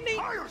नहीं नहीं नहीं,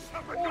 Hire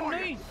some ओ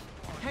नहीं,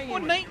 annoyance. Hang ओ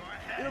in नहीं, with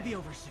me. It'll be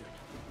over soon.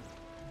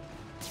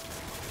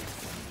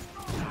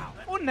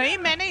 ओ नहीं,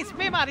 मैंने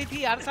इसमें मारी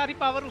थी यार, सारी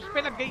पावर उस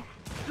पे लग गई।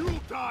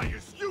 You'll die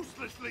as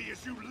uselessly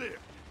as you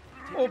live.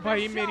 ओ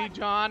भाई मेरी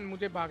जान,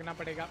 मुझे भागना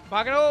पड़ेगा।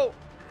 भागो,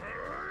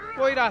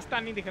 कोई रास्ता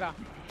नहीं दिख रहा।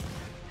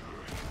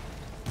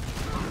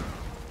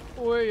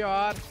 ओए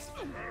यार,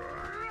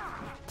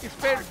 इस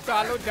पे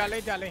डालो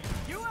जाले जाले।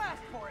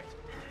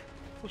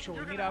 कुछ हो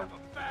नहीं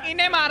रहा।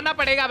 इन्हें मारना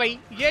पड़ेगा भाई,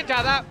 ये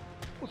ज्यादा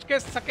उसके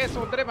सके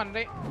सोदरे बन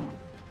रहे।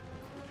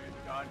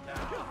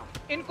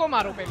 इनको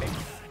मारो पहले।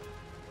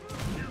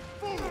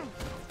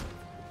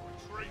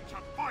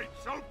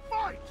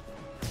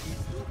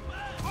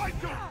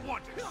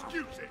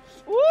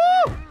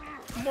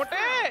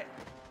 मोटे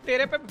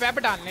तेरे पे वेब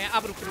डालने हैं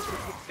अब। रुक रुक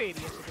रुक,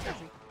 तेरी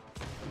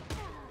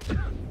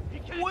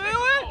ओए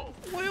ओए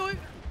ओए ओए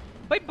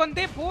भाई,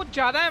 बंदे बहुत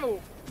ज्यादा है। वो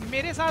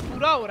मेरे साथ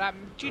बुरा हो रहा है,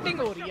 चीटिंग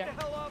हो रही है।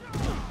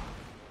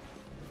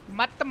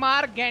 मत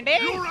मार गेंडे।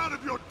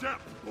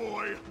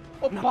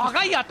 ओ भागा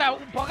ही आता है,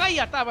 भागा ही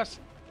आता है, बस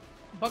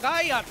भगा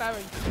ही आता है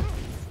भाई।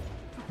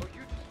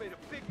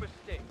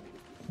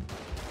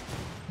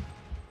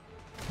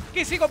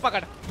 किसी को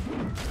पकड़,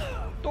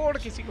 तोड़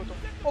किसी को तो।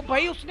 ओ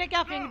भाई उसने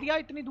क्या फेंक दिया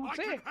इतनी दूर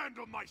से?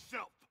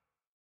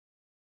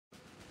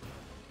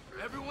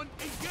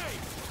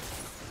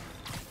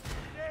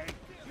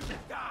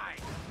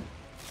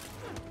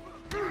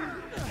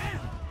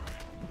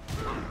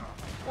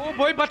 ओ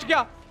भाई बच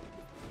गया।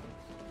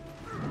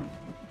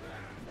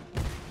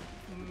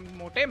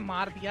 मोटे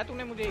मार दिया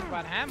तूने मुझे एक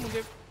बार, है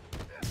मुझे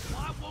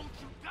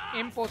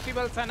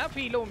इम्पॉसिबल सा ना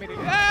फील हो मेरे।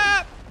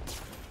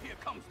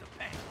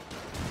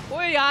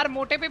 ओए यार,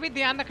 मोटे पे भी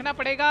ध्यान रखना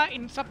पड़ेगा,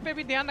 इन सब पे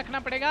भी ध्यान रखना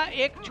पड़ेगा।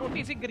 एक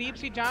छोटी सी गरीब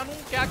सी जान हूं,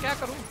 क्या क्या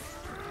करूं।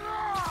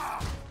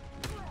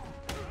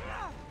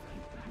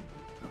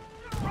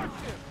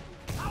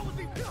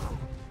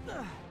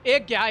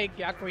 एक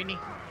गया कोई नहीं।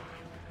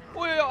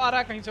 ओए आ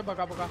रहा कहीं से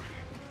भगा भगा,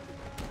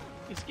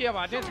 इसकी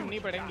आवाजें सुननी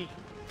पड़ेंगी।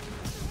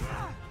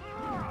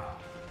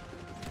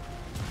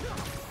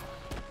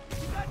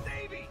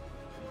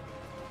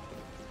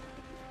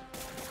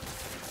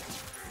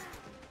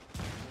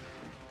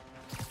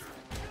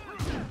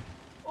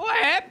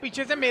 ओए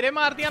पीछे से मेरे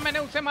मार दिया, मैंने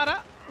उसे मारा,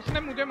 उसने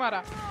मुझे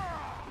मारा।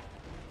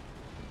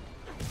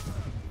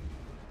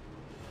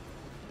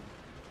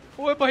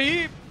 ओए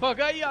भाई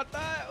भगा ही आता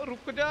है,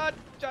 रुक जा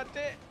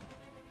चाचे।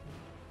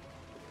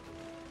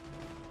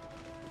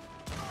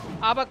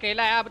 अब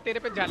अकेला है, अब तेरे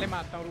पे जाले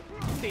मारता हूँ। रुक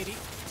तेरी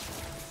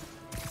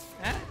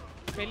हैं?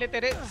 पहले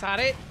तेरे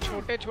सारे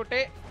छोटे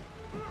छोटे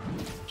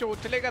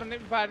चोचले करने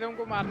वालों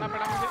को मारना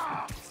पड़ा मुझे।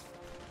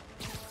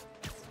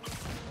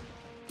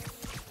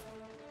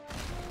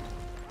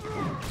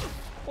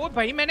 ओ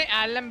भाई मैंने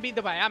एलएम भी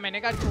दबाया, मैंने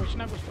कहा कुछ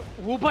ना कुछ तो।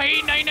 ओ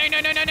भाई नहीं नहीं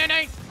नहीं नहीं नहीं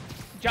नहीं,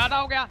 ज्यादा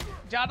हो गया,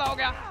 ज्यादा हो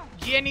गया।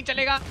 ये नहीं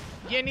चलेगा,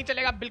 ये नहीं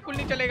चलेगा, बिल्कुल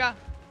नहीं चलेगा।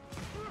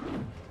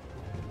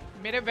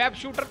 मेरे वेब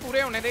शूटर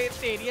पूरे होने दे।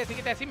 तेरी ऐसी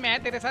की तैसी,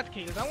 मैं तेरे साथ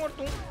खेल रहा हूँ और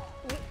तू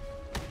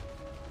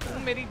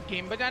मेरी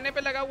गेम बजाने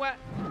पे लगा हुआ है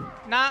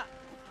ना।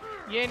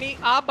 ये नहीं,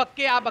 आ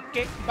बक्के आ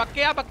बक्के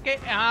बक्के आ बक्के।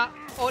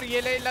 हाँ और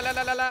ये ले ला ला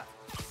ला ला,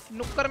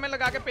 नुक्कर में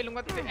लगा के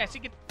पेलूंगा तुझे। ऐसी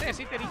की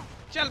तैसी तेरी।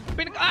 चल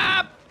बिन,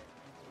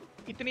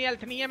 इतनी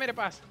हेल्थ नहीं है मेरे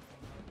पास।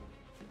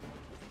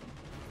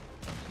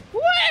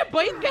 ओए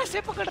भाई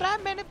कैसे पकड़ रहा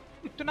है, मैंने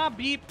इतना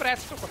भी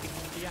प्रेस तो कभी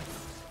नहीं किया।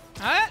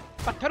 हाँ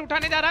पत्थर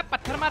उठाने जा रहा है,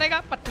 पत्थर मारेगा,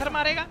 पत्थर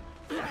मारेगा,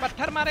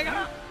 पत्थर मारेगा।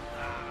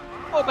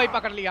 ओ भाई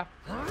पकड़ लिया।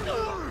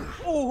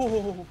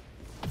 ओह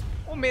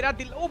ओ मेरा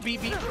दिल, ओ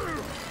बीबी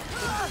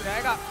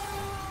जाएगा।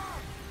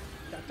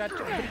 चाचा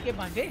चौधरी के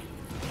भांजे।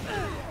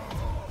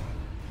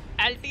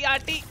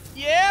 LTRT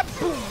ये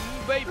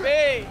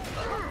बेबी।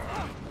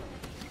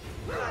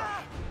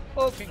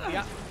 ओ फेंक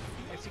दिया,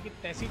 ऐसी की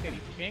तैसी तेरी।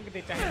 फेंक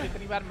दे चाहे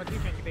जितनी बार मर्जी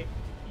फेंक दे।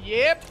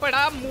 ये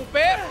पड़ा मुंह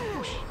पे।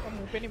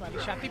 मुंह पे नहीं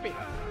मारी, छाती पे।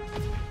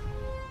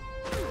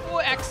 ओ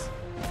एक्स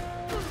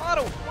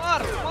मारो,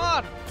 मार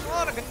मार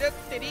मार गंजे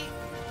तेरी।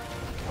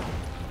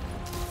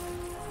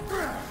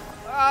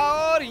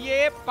 और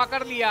ये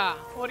पकड़ लिया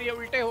और ये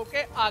उल्टे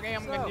होके आ गए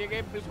हम गंजे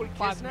के बिल्कुल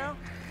पास में।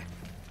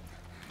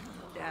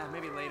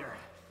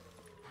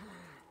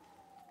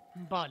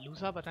 बालू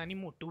सा पता नहीं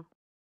मोटू।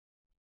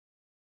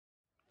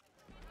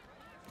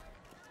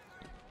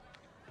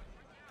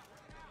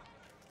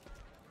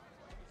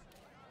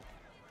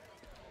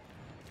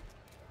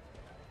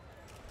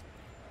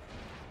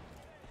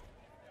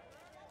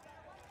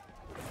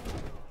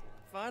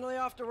 Finally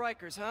off to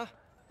Rikers, huh?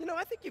 You know,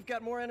 I think you've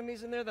got more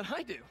enemies in there than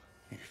I do.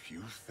 If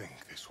you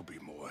think this will be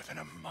more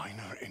than a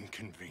minor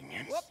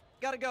inconvenience... Whoop,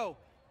 gotta go.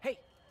 Hey,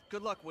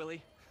 good luck,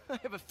 Willie. I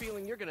have a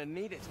feeling you're gonna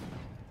need it.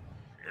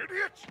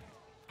 Idiot!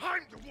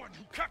 I'm the one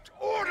who kept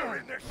order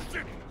in this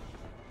city!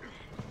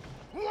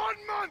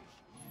 1 month!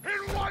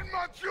 In 1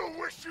 month you'll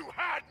wish you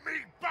had me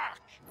back!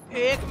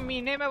 1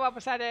 महीने में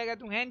वापस आ जाएगा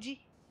तू, हैं जी?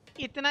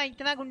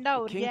 इतना गुंडा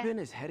हो रही है।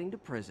 Kingpin is heading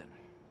to prison.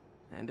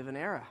 End of an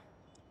era.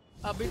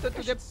 अभी तो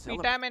तुझे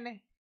पीटा है मैंने।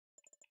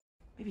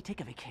 Maybe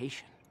take a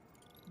vacation.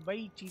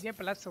 भाई चीजें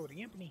प्लस हो रही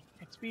हैं अपनी।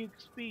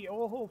 XP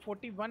ओहो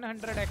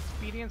 4100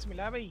 एक्सपीरियंस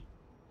मिला भाई।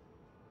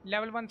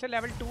 लेवल 1 से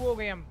लेवल 2 हो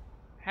गए हम।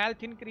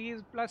 Health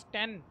increase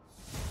 +10।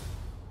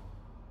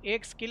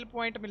 एक स्किल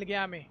पॉइंट मिल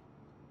गया हमें।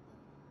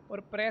 और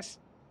प्रेस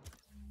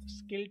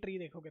स्किल ट्री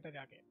देखोगे तो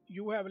जाके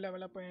you have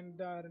level up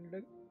and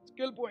the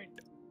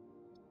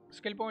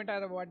skill point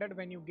are awarded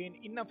when you gain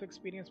enough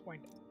experience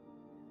point.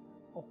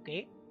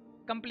 Okay.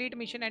 Complete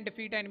mission and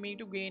defeat enemy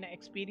to gain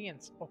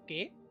experience.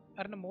 Okay.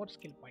 Earn more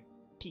skill point.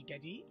 ठीक है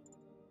जी.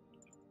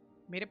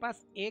 मेरे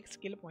पास एक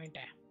skill point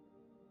है.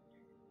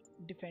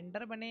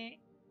 Defender बने,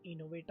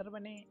 innovator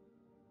बने.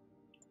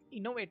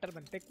 Innovator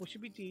बनते कुछ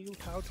भी चीज़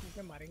उठाओ छू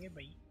के मारेंगे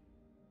भाई.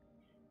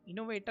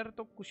 इनोवेटर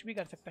तो कुछ भी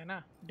कर सकता है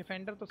ना.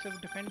 डिफेंडर तो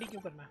सिर्फ डिफेंड ही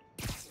क्यों करना.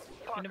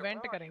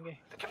 इन्वेंट करेंगे.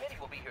 The committee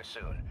will be here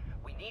soon.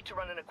 We need to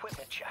run an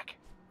equipment check.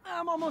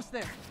 I'm almost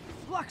there.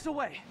 Blocks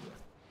away.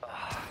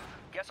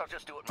 Guess I'll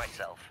just do it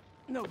myself.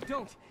 No,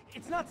 don't.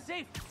 It's not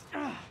safe.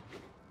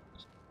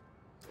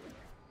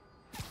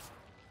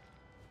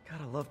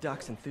 Gotta love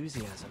Doc's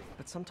enthusiasm,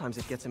 but sometimes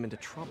it gets him into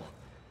trouble.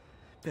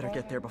 Better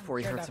get there before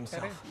he hurts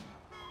himself.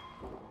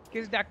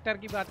 किस doctor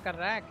की बात कर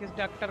रहा है. किस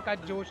doctor का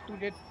जोश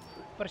तुझे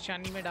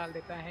परेशानी में डाल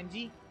देता है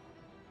जी.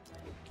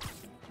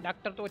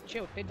 डॉक्टर तो अच्छे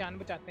होते, जान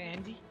बचाते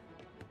हैं जी.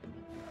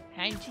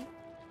 हैं जी.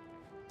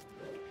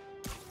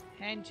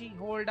 हैं जी.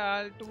 Hold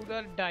all to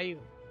the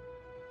dive.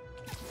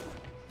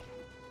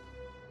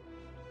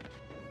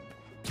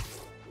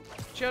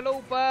 चलो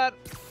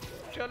ऊपर,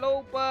 चलो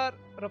ऊपर.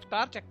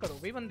 रफ्तार चेक करो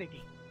भाई बंदे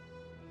की.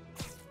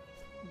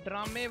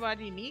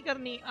 ड्रामेबाजी नहीं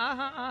करनी.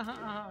 आहा आहा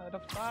आहा.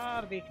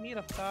 रफ्तार देखनी,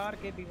 रफ्तार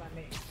के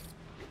दीवाने.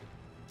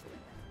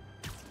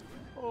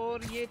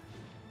 और ये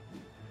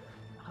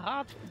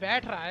हाथ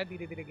बैठ रहा है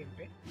धीरे धीरे गेम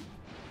पे.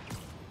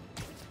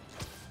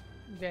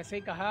 जैसे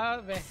ही कहा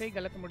वैसे ही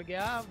गलत मुड़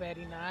गया.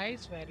 Very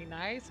nice, very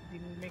nice.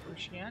 दिन में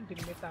खुशियाँ,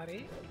 दिन में तारे.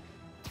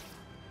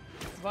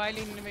 वाइल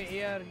इन में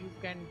एयर यू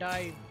कैन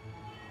डाइव.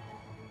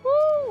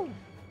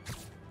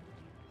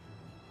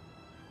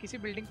 किसी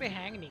बिल्डिंग पे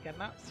हैंग नहीं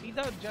करना,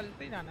 सीधा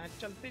जलते जाना है,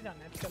 चलते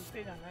जाना है,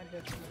 चलते जाना है.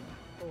 जैसे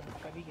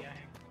ओह कर ही गया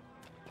है.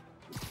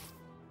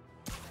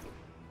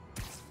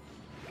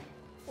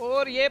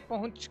 और ये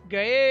पहुंच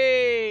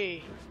गए.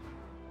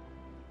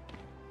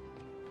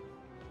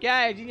 क्या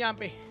है जी यहाँ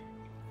पे.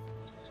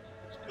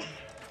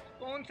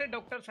 कौन से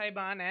डॉक्टर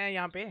साहिबान हैं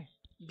यहाँ पे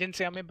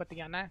जिनसे हमें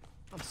बतियाना है.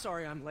 I'm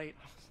sorry I'm late.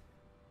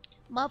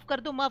 माफ कर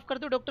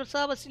दो डॉक्टर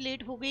साहब, असली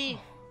लेट हो गई.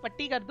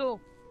 पट्टी कर दो.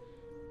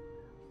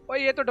 ओए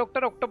ये तो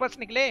डॉक्टर ऑक्टोपस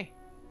निकले.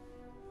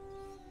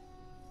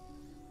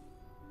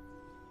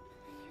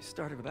 You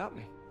started without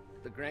me.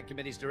 The grant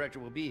committee's director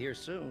will be here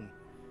soon.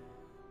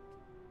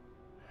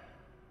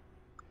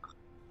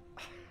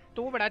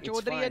 तू बड़ा It's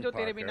चौधरी है fine, जो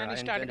तेरे Parker. बिना I नहीं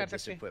स्टार्ट कर invented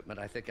this सकते. equipment.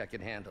 I think I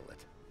can handle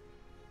it.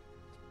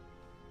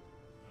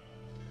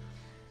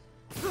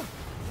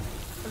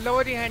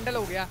 Low ji handle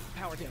हो गया.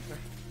 Power down, sir.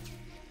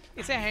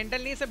 इसे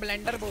हैंडल नहीं, इसे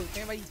ब्लेंडर बोलते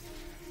हैं भाई.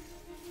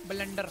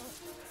 Blender.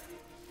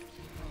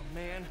 Oh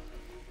man.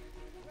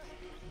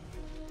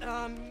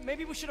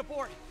 Maybe we should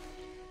abort.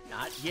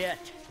 Not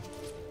yet.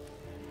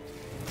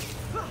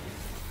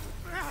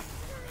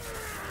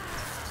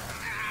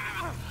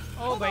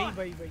 ओ भाई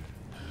भाई भाई.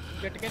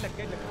 झटके लग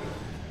गए,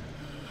 झटके.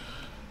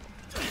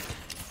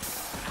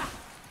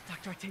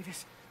 Dr.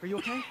 Octavius, are you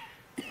okay?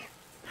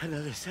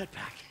 Another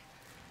setback.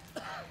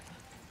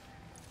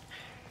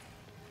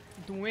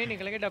 धुएं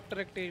निकल गए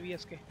डॉक्टर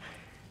ऑक्टेवियस के.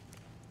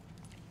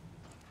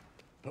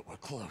 But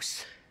we're close.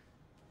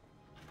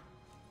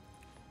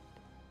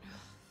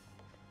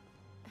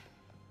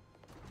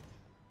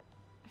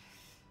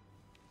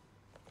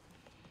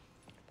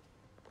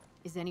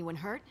 Is anyone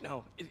hurt?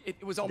 No,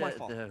 it was all my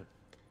fault.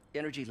 The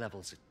energy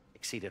levels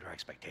exceeded our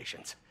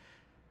expectations.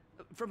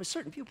 From a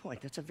certain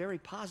viewpoint, that's a very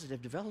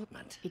positive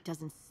development. It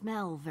doesn't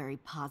smell very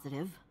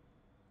positive.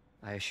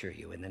 I assure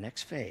you, in the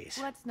next phase...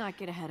 Let's not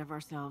get ahead of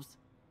ourselves.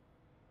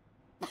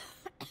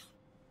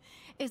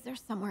 Is there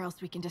somewhere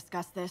else we can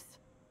discuss this?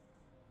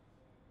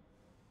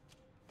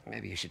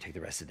 Maybe you should take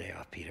the rest of the day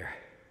off, Peter.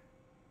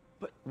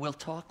 But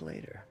we'll talk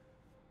later.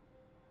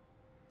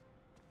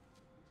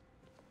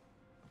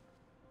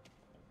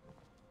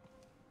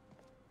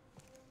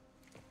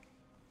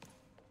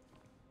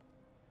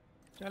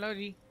 चलो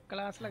जी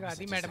class लगा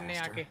दी madam ने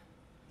आके.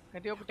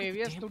 कहती हो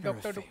Octavius तू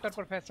doctor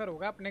professor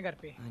होगा अपने घर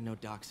पे. I know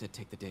Doc said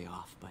take the day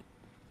off, but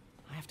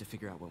I have to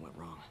figure out what went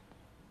wrong.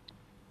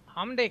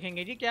 हम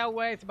देखेंगे जी क्या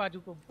हुआ है इस बाजू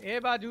को. ए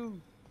बाजू,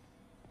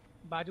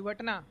 बाजू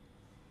हटना.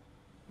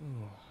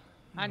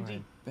 हाँ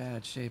जी.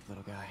 Bad shape,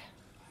 little guy.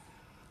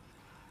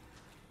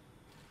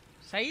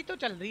 सही तो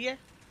चल रही है,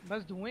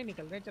 बस धुएं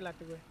निकल रहे हैं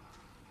चलाते हुए.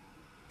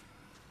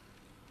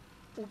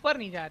 ऊपर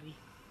नहीं जा रही,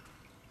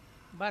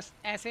 बस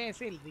ऐसे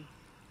ऐसे हिल रही.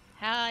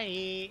 हाय,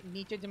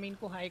 नीचे जमीन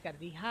को हाई कर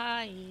दी.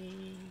 हाय,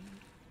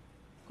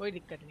 कोई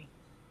दिक्कत नहीं.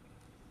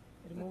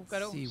 रिमूव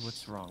करो. See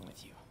what's wrong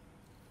with you.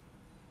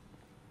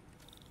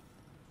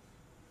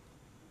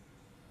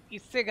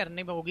 इससे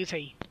करने में होगी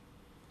सही.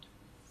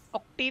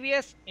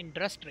 Octavius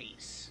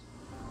industries.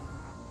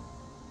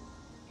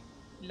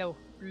 लो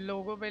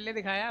लोगो पहले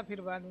दिखाया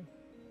फिर बाद में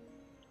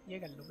ये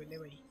कर लो पहले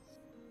भाई.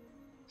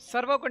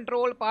 Servo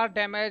control power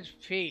damage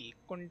fail.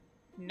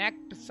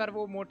 Connect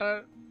servo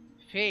motor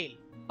fail.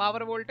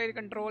 Power voltage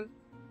control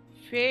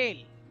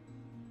fail.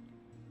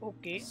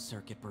 Okay.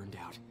 Circuit burned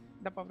out.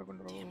 The power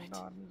control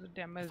arm is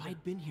damaged. If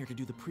I'd been here to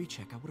do the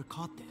pre-check, I would have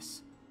caught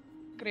this.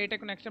 Create a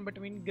connection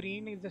between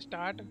green is the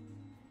start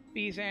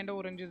piece and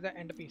orange is the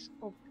end piece.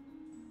 Okay.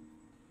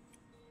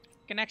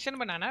 Connection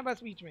बनाना है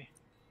बस बीच में.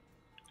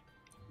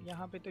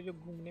 यहाँ पे तो जो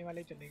घूमने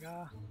वाले चलेगा.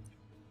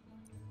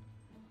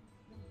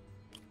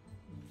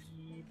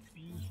 ये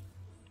भी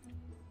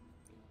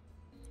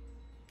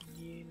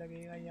ये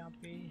लगेगा यहाँ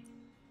पे.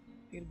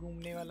 फिर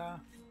घूमने वाला.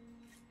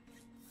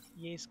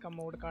 ये इसका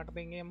मोड काट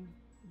देंगे हम.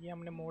 ये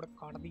हमने मोड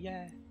काट दिया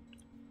है.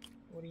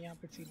 और यहाँ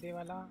पे सीधे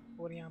वाला.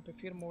 और यहाँ पे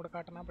फिर मोड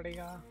काटना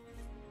पड़ेगा.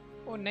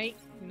 ओ नहीं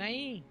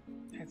नहीं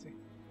ऐसे.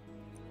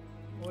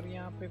 और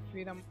यहाँ पे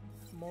फिर हम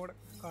मोड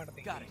काट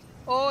देंगे.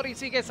 और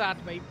इसी के साथ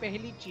भाई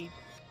पहली चीज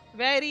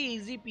वेरी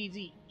इजी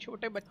पीजी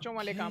छोटे बच्चों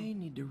वाले काम.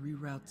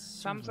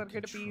 सम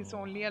circuit piece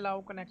only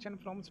allow connection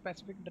from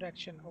specific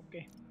direction.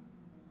 Okay.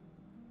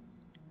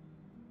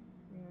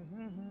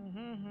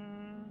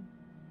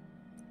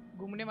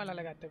 घूमने वाला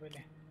लगाते पहले.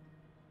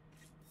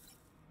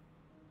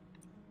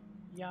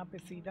 यहाँ पे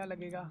सीधा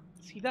लगेगा.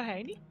 सीधा है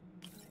ही नहीं.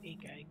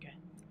 एक है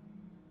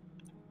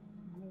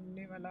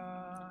घूमने वाला.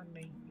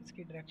 नहीं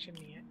इसकी डायरेक्शन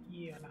नहीं है.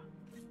 ये वाला.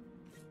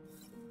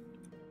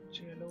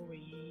 चलो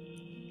भाई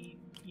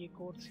ये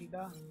कोड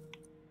सीधा.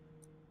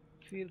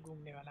 फिर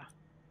घूमने वाला.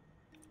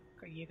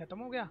 ये खत्म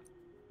हो गया.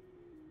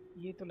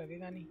 ये तो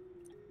लगेगा नहीं.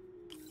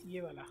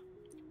 ये वाला.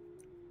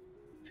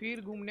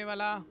 फिर घूमने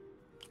वाला.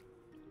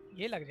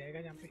 ये लग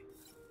जाएगा जहाँ पे.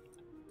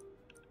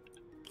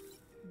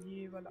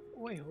 ये वाला.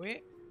 ओए होए.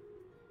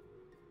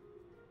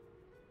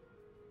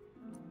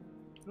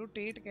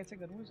 रोटेट कैसे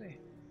करूं इसे.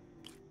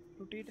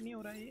 रोटेट नहीं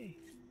हो रहा ये.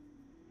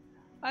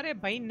 अरे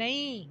भाई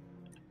नहीं.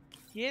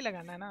 ये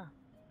लगाना है ना.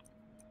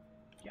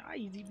 क्या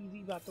इजी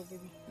पीजी बातों पे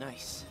भी.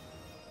 Nice.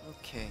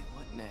 Okay,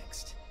 what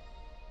next?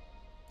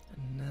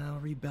 And now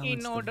rebalance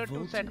In order the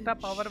to set the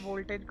voltage. power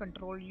voltage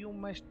control, you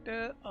must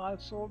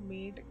also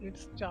meet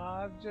its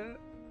charge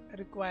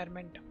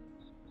requirement.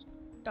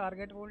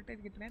 Target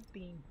voltage कितने हैं?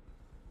 3.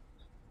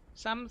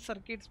 Some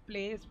circuits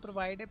place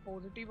provide a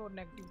positive or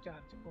negative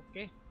charge.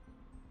 Okay.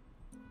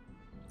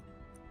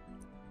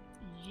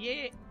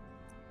 ये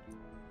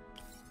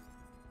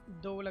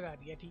 2 लगा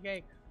दिया. ठीक है.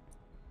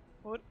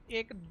 एक और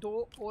एक 2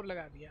 और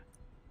लगा दिया.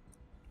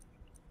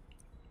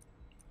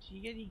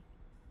 ठीक है जी.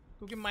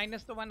 क्योंकि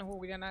 -1 हो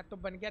गया ना तो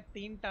बन गया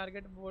 3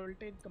 टारगेट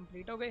वोल्टेज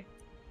कंप्लीट हो गए.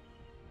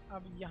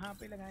 अब यहाँ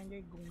पे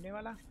लगाएंगे घूमने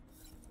वाला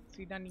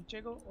सीधा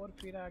नीचे को. और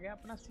फिर आ गया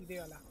अपना सीधे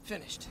वाला.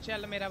 Finished.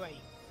 चल मेरा भाई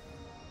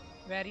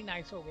वेरी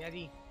नाइस हो गया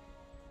जी.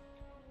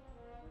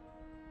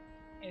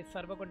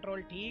 सर्वो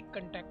कंट्रोल ठीक.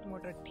 कंटैक्ट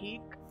मोटर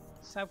ठीक.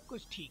 सब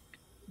कुछ ठीक.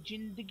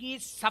 जिंदगी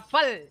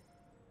सफल.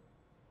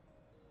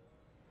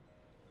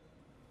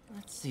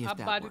 Let's see if अब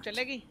that बाजू worked.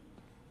 चलेगी.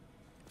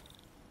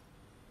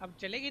 अब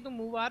चलेगी तो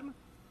move arm.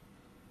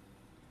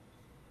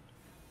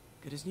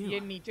 Good as new. ये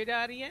नीचे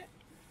जा रही है.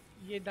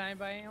 ये दाएं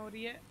बाएं हो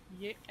रही है.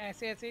 ये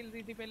ऐसे ऐसे हिल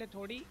रही थी पहले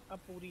थोड़ी. अब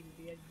पूरी हिल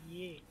रही है.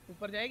 ये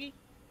ऊपर जाएगी.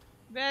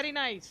 Very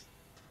nice.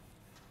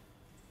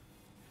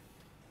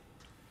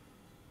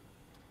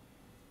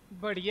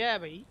 बढ़िया है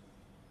भाई.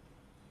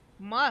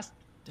 मस्त.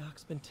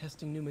 Doc's been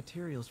testing new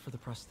materials for the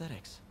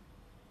prosthetics.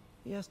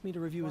 He asked me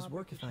to review his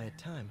work if I had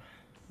time.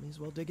 May as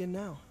well dig in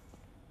now.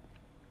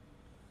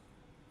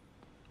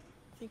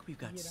 I think we've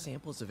got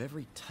samples of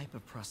every type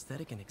of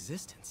prosthetic in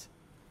existence.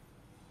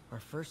 Our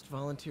first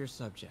volunteer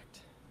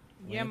subject,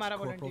 ये हमारा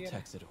Corporal volunteer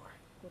है. Texidor.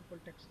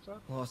 Corporal Texidor.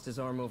 Lost his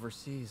arm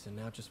overseas and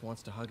now just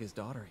wants to hug his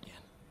daughter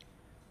again.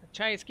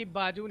 अच्छा इसकी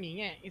बाजू नहीं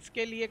है.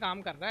 इसके लिए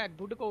काम कर रहा है.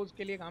 गुड को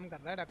उसके लिए काम कर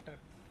रहा है डॉक्टर.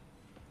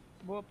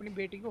 वो अपनी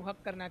बेटी को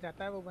हक करना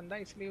चाहता है वो बंदा.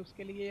 इसलिए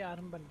उसके लिए ये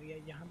आर्म बन रही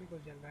है. यहाँ भी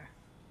कुछ चल रहा है.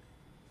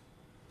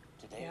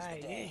 क्या है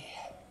ये.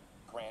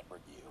 Grant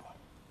review.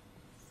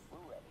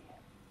 We're ready.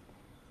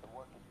 The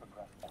work is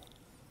progressing.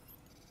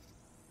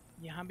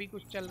 यहाँ भी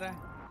कुछ चल रहा है.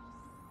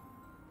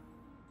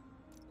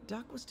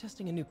 Doc was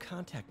testing a new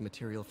contact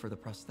material for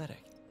the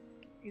prosthetic.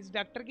 इस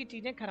डॉक्टर की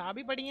चीजें खराब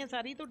ही पड़ी हैं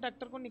सारी. तो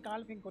डॉक्टर को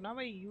निकाल फेंको ना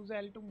भाई. Use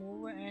L to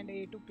move and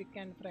A to pick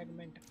and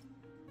fragment.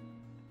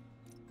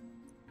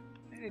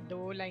 अरे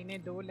 2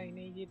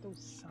 लाइनें. ये तो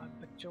 7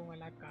 बच्चों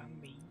वाला काम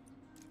भाई.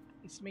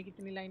 इसमें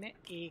कितनी लाइनें.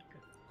 1.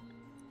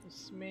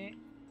 उसमें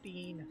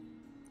 3.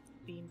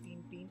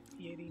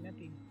 ये रही ना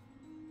 3.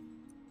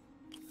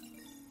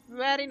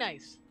 Very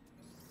nice.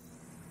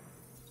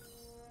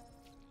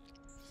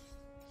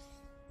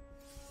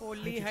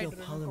 Hydrogel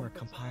polymer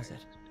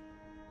composite.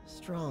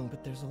 Strong, but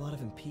there's a lot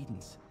of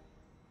impedance.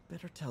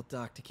 Better tell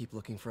Doc to keep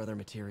looking for other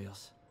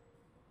materials.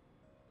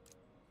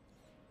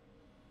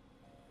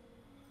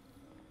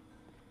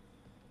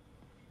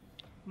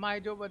 My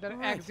job other All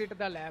right. exit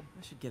the lab.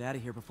 I should get out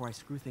of here before I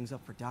screw things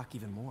up for Doc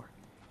even more.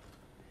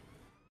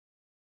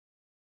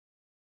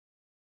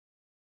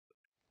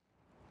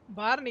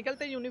 बाहर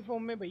निकलते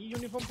uniform में भाई.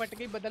 Uniform फट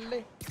गई बदल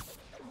ले.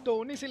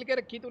 2 नहीं सिल के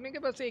रखी तूने कि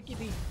बस एक ही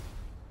थी.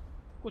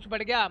 कुछ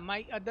बढ़ गया. My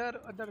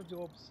other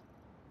jobs.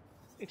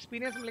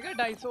 Experience मिलेगा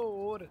 250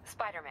 और.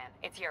 Spider-Man,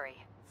 it's Yuri.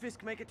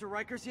 Fisk make it to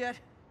Rikers yet?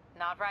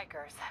 Not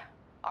Rikers.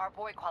 Our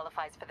boy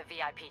qualifies for the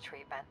VIP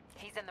treatment.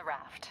 He's in the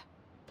raft.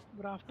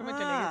 Raft में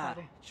चले गए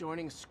सारे।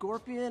 Joining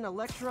Scorpion,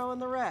 Electro,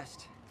 and the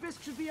rest.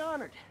 Fisk should be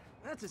honored.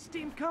 That's a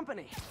esteemed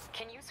company.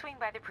 Can you swing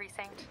by the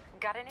precinct?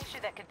 Got an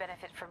issue that could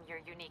benefit from your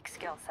unique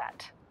skill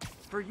set.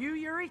 For you,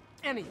 Yuri,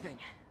 anything.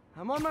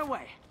 I'm on my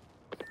way.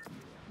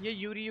 ये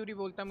Yuri Yuri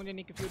बोलता है, मुझे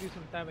Nick Fury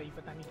सुनता है भाई,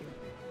 पता नहीं क्यों।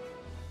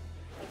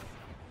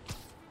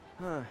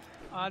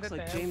 Looks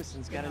like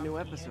Jameson's got a new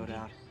episode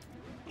out.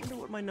 Wonder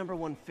what my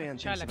 #1 fan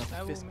thinks about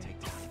the Fisk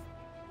takedown.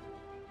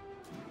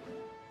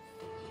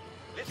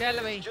 चल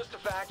भाई, Just the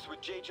facts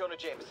with J. Jonah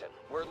Jameson,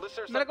 where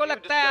listeners मेरे को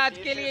लगता है आज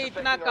के लिए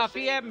इतना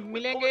काफी है।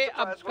 मिलेंगे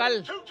अब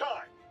कल।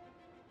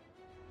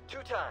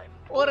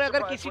 और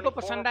अगर किसी को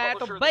पसंद आया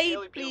तो भाई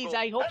प्लीज,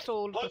 आई होप सो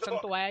पसंद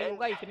तो आया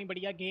होगा। इतनी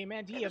बढ़िया गेम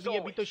है जी, अभी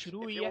अभी तो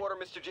शुरू हुई है।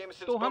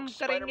 तो हम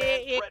करेंगे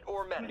एक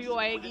वीडियो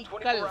आएगी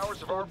कल।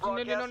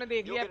 तो जिन्होंने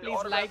देख लिया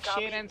please like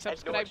share and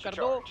subscribe कर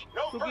दो,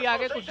 क्योंकि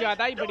आगे कुछ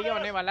ज्यादा ही बढ़िया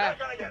होने वाला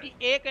है। क्योंकि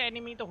एक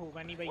एनिमी तो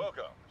होगा नहीं भाई,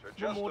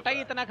 वो मोटा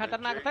ही इतना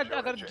खतरनाक था।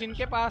 अगर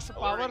जिनके पास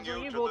पावर्स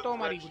होंगी वो तो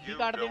हमारी गुद्दी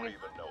काट देंगे।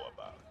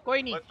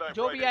 कोई नहीं,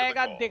 जो भी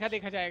आएगा देखा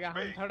देखा जाएगा।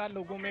 हम थोड़ा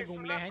लोगों में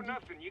घूम ले हैं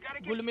जी,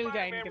 घुल मिल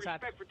जाए इनके साथ।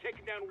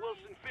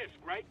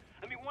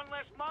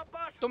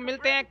 तो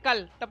मिलते हैं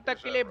कल, तब तक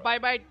के लिए बाय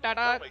बाय,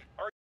 टाटा।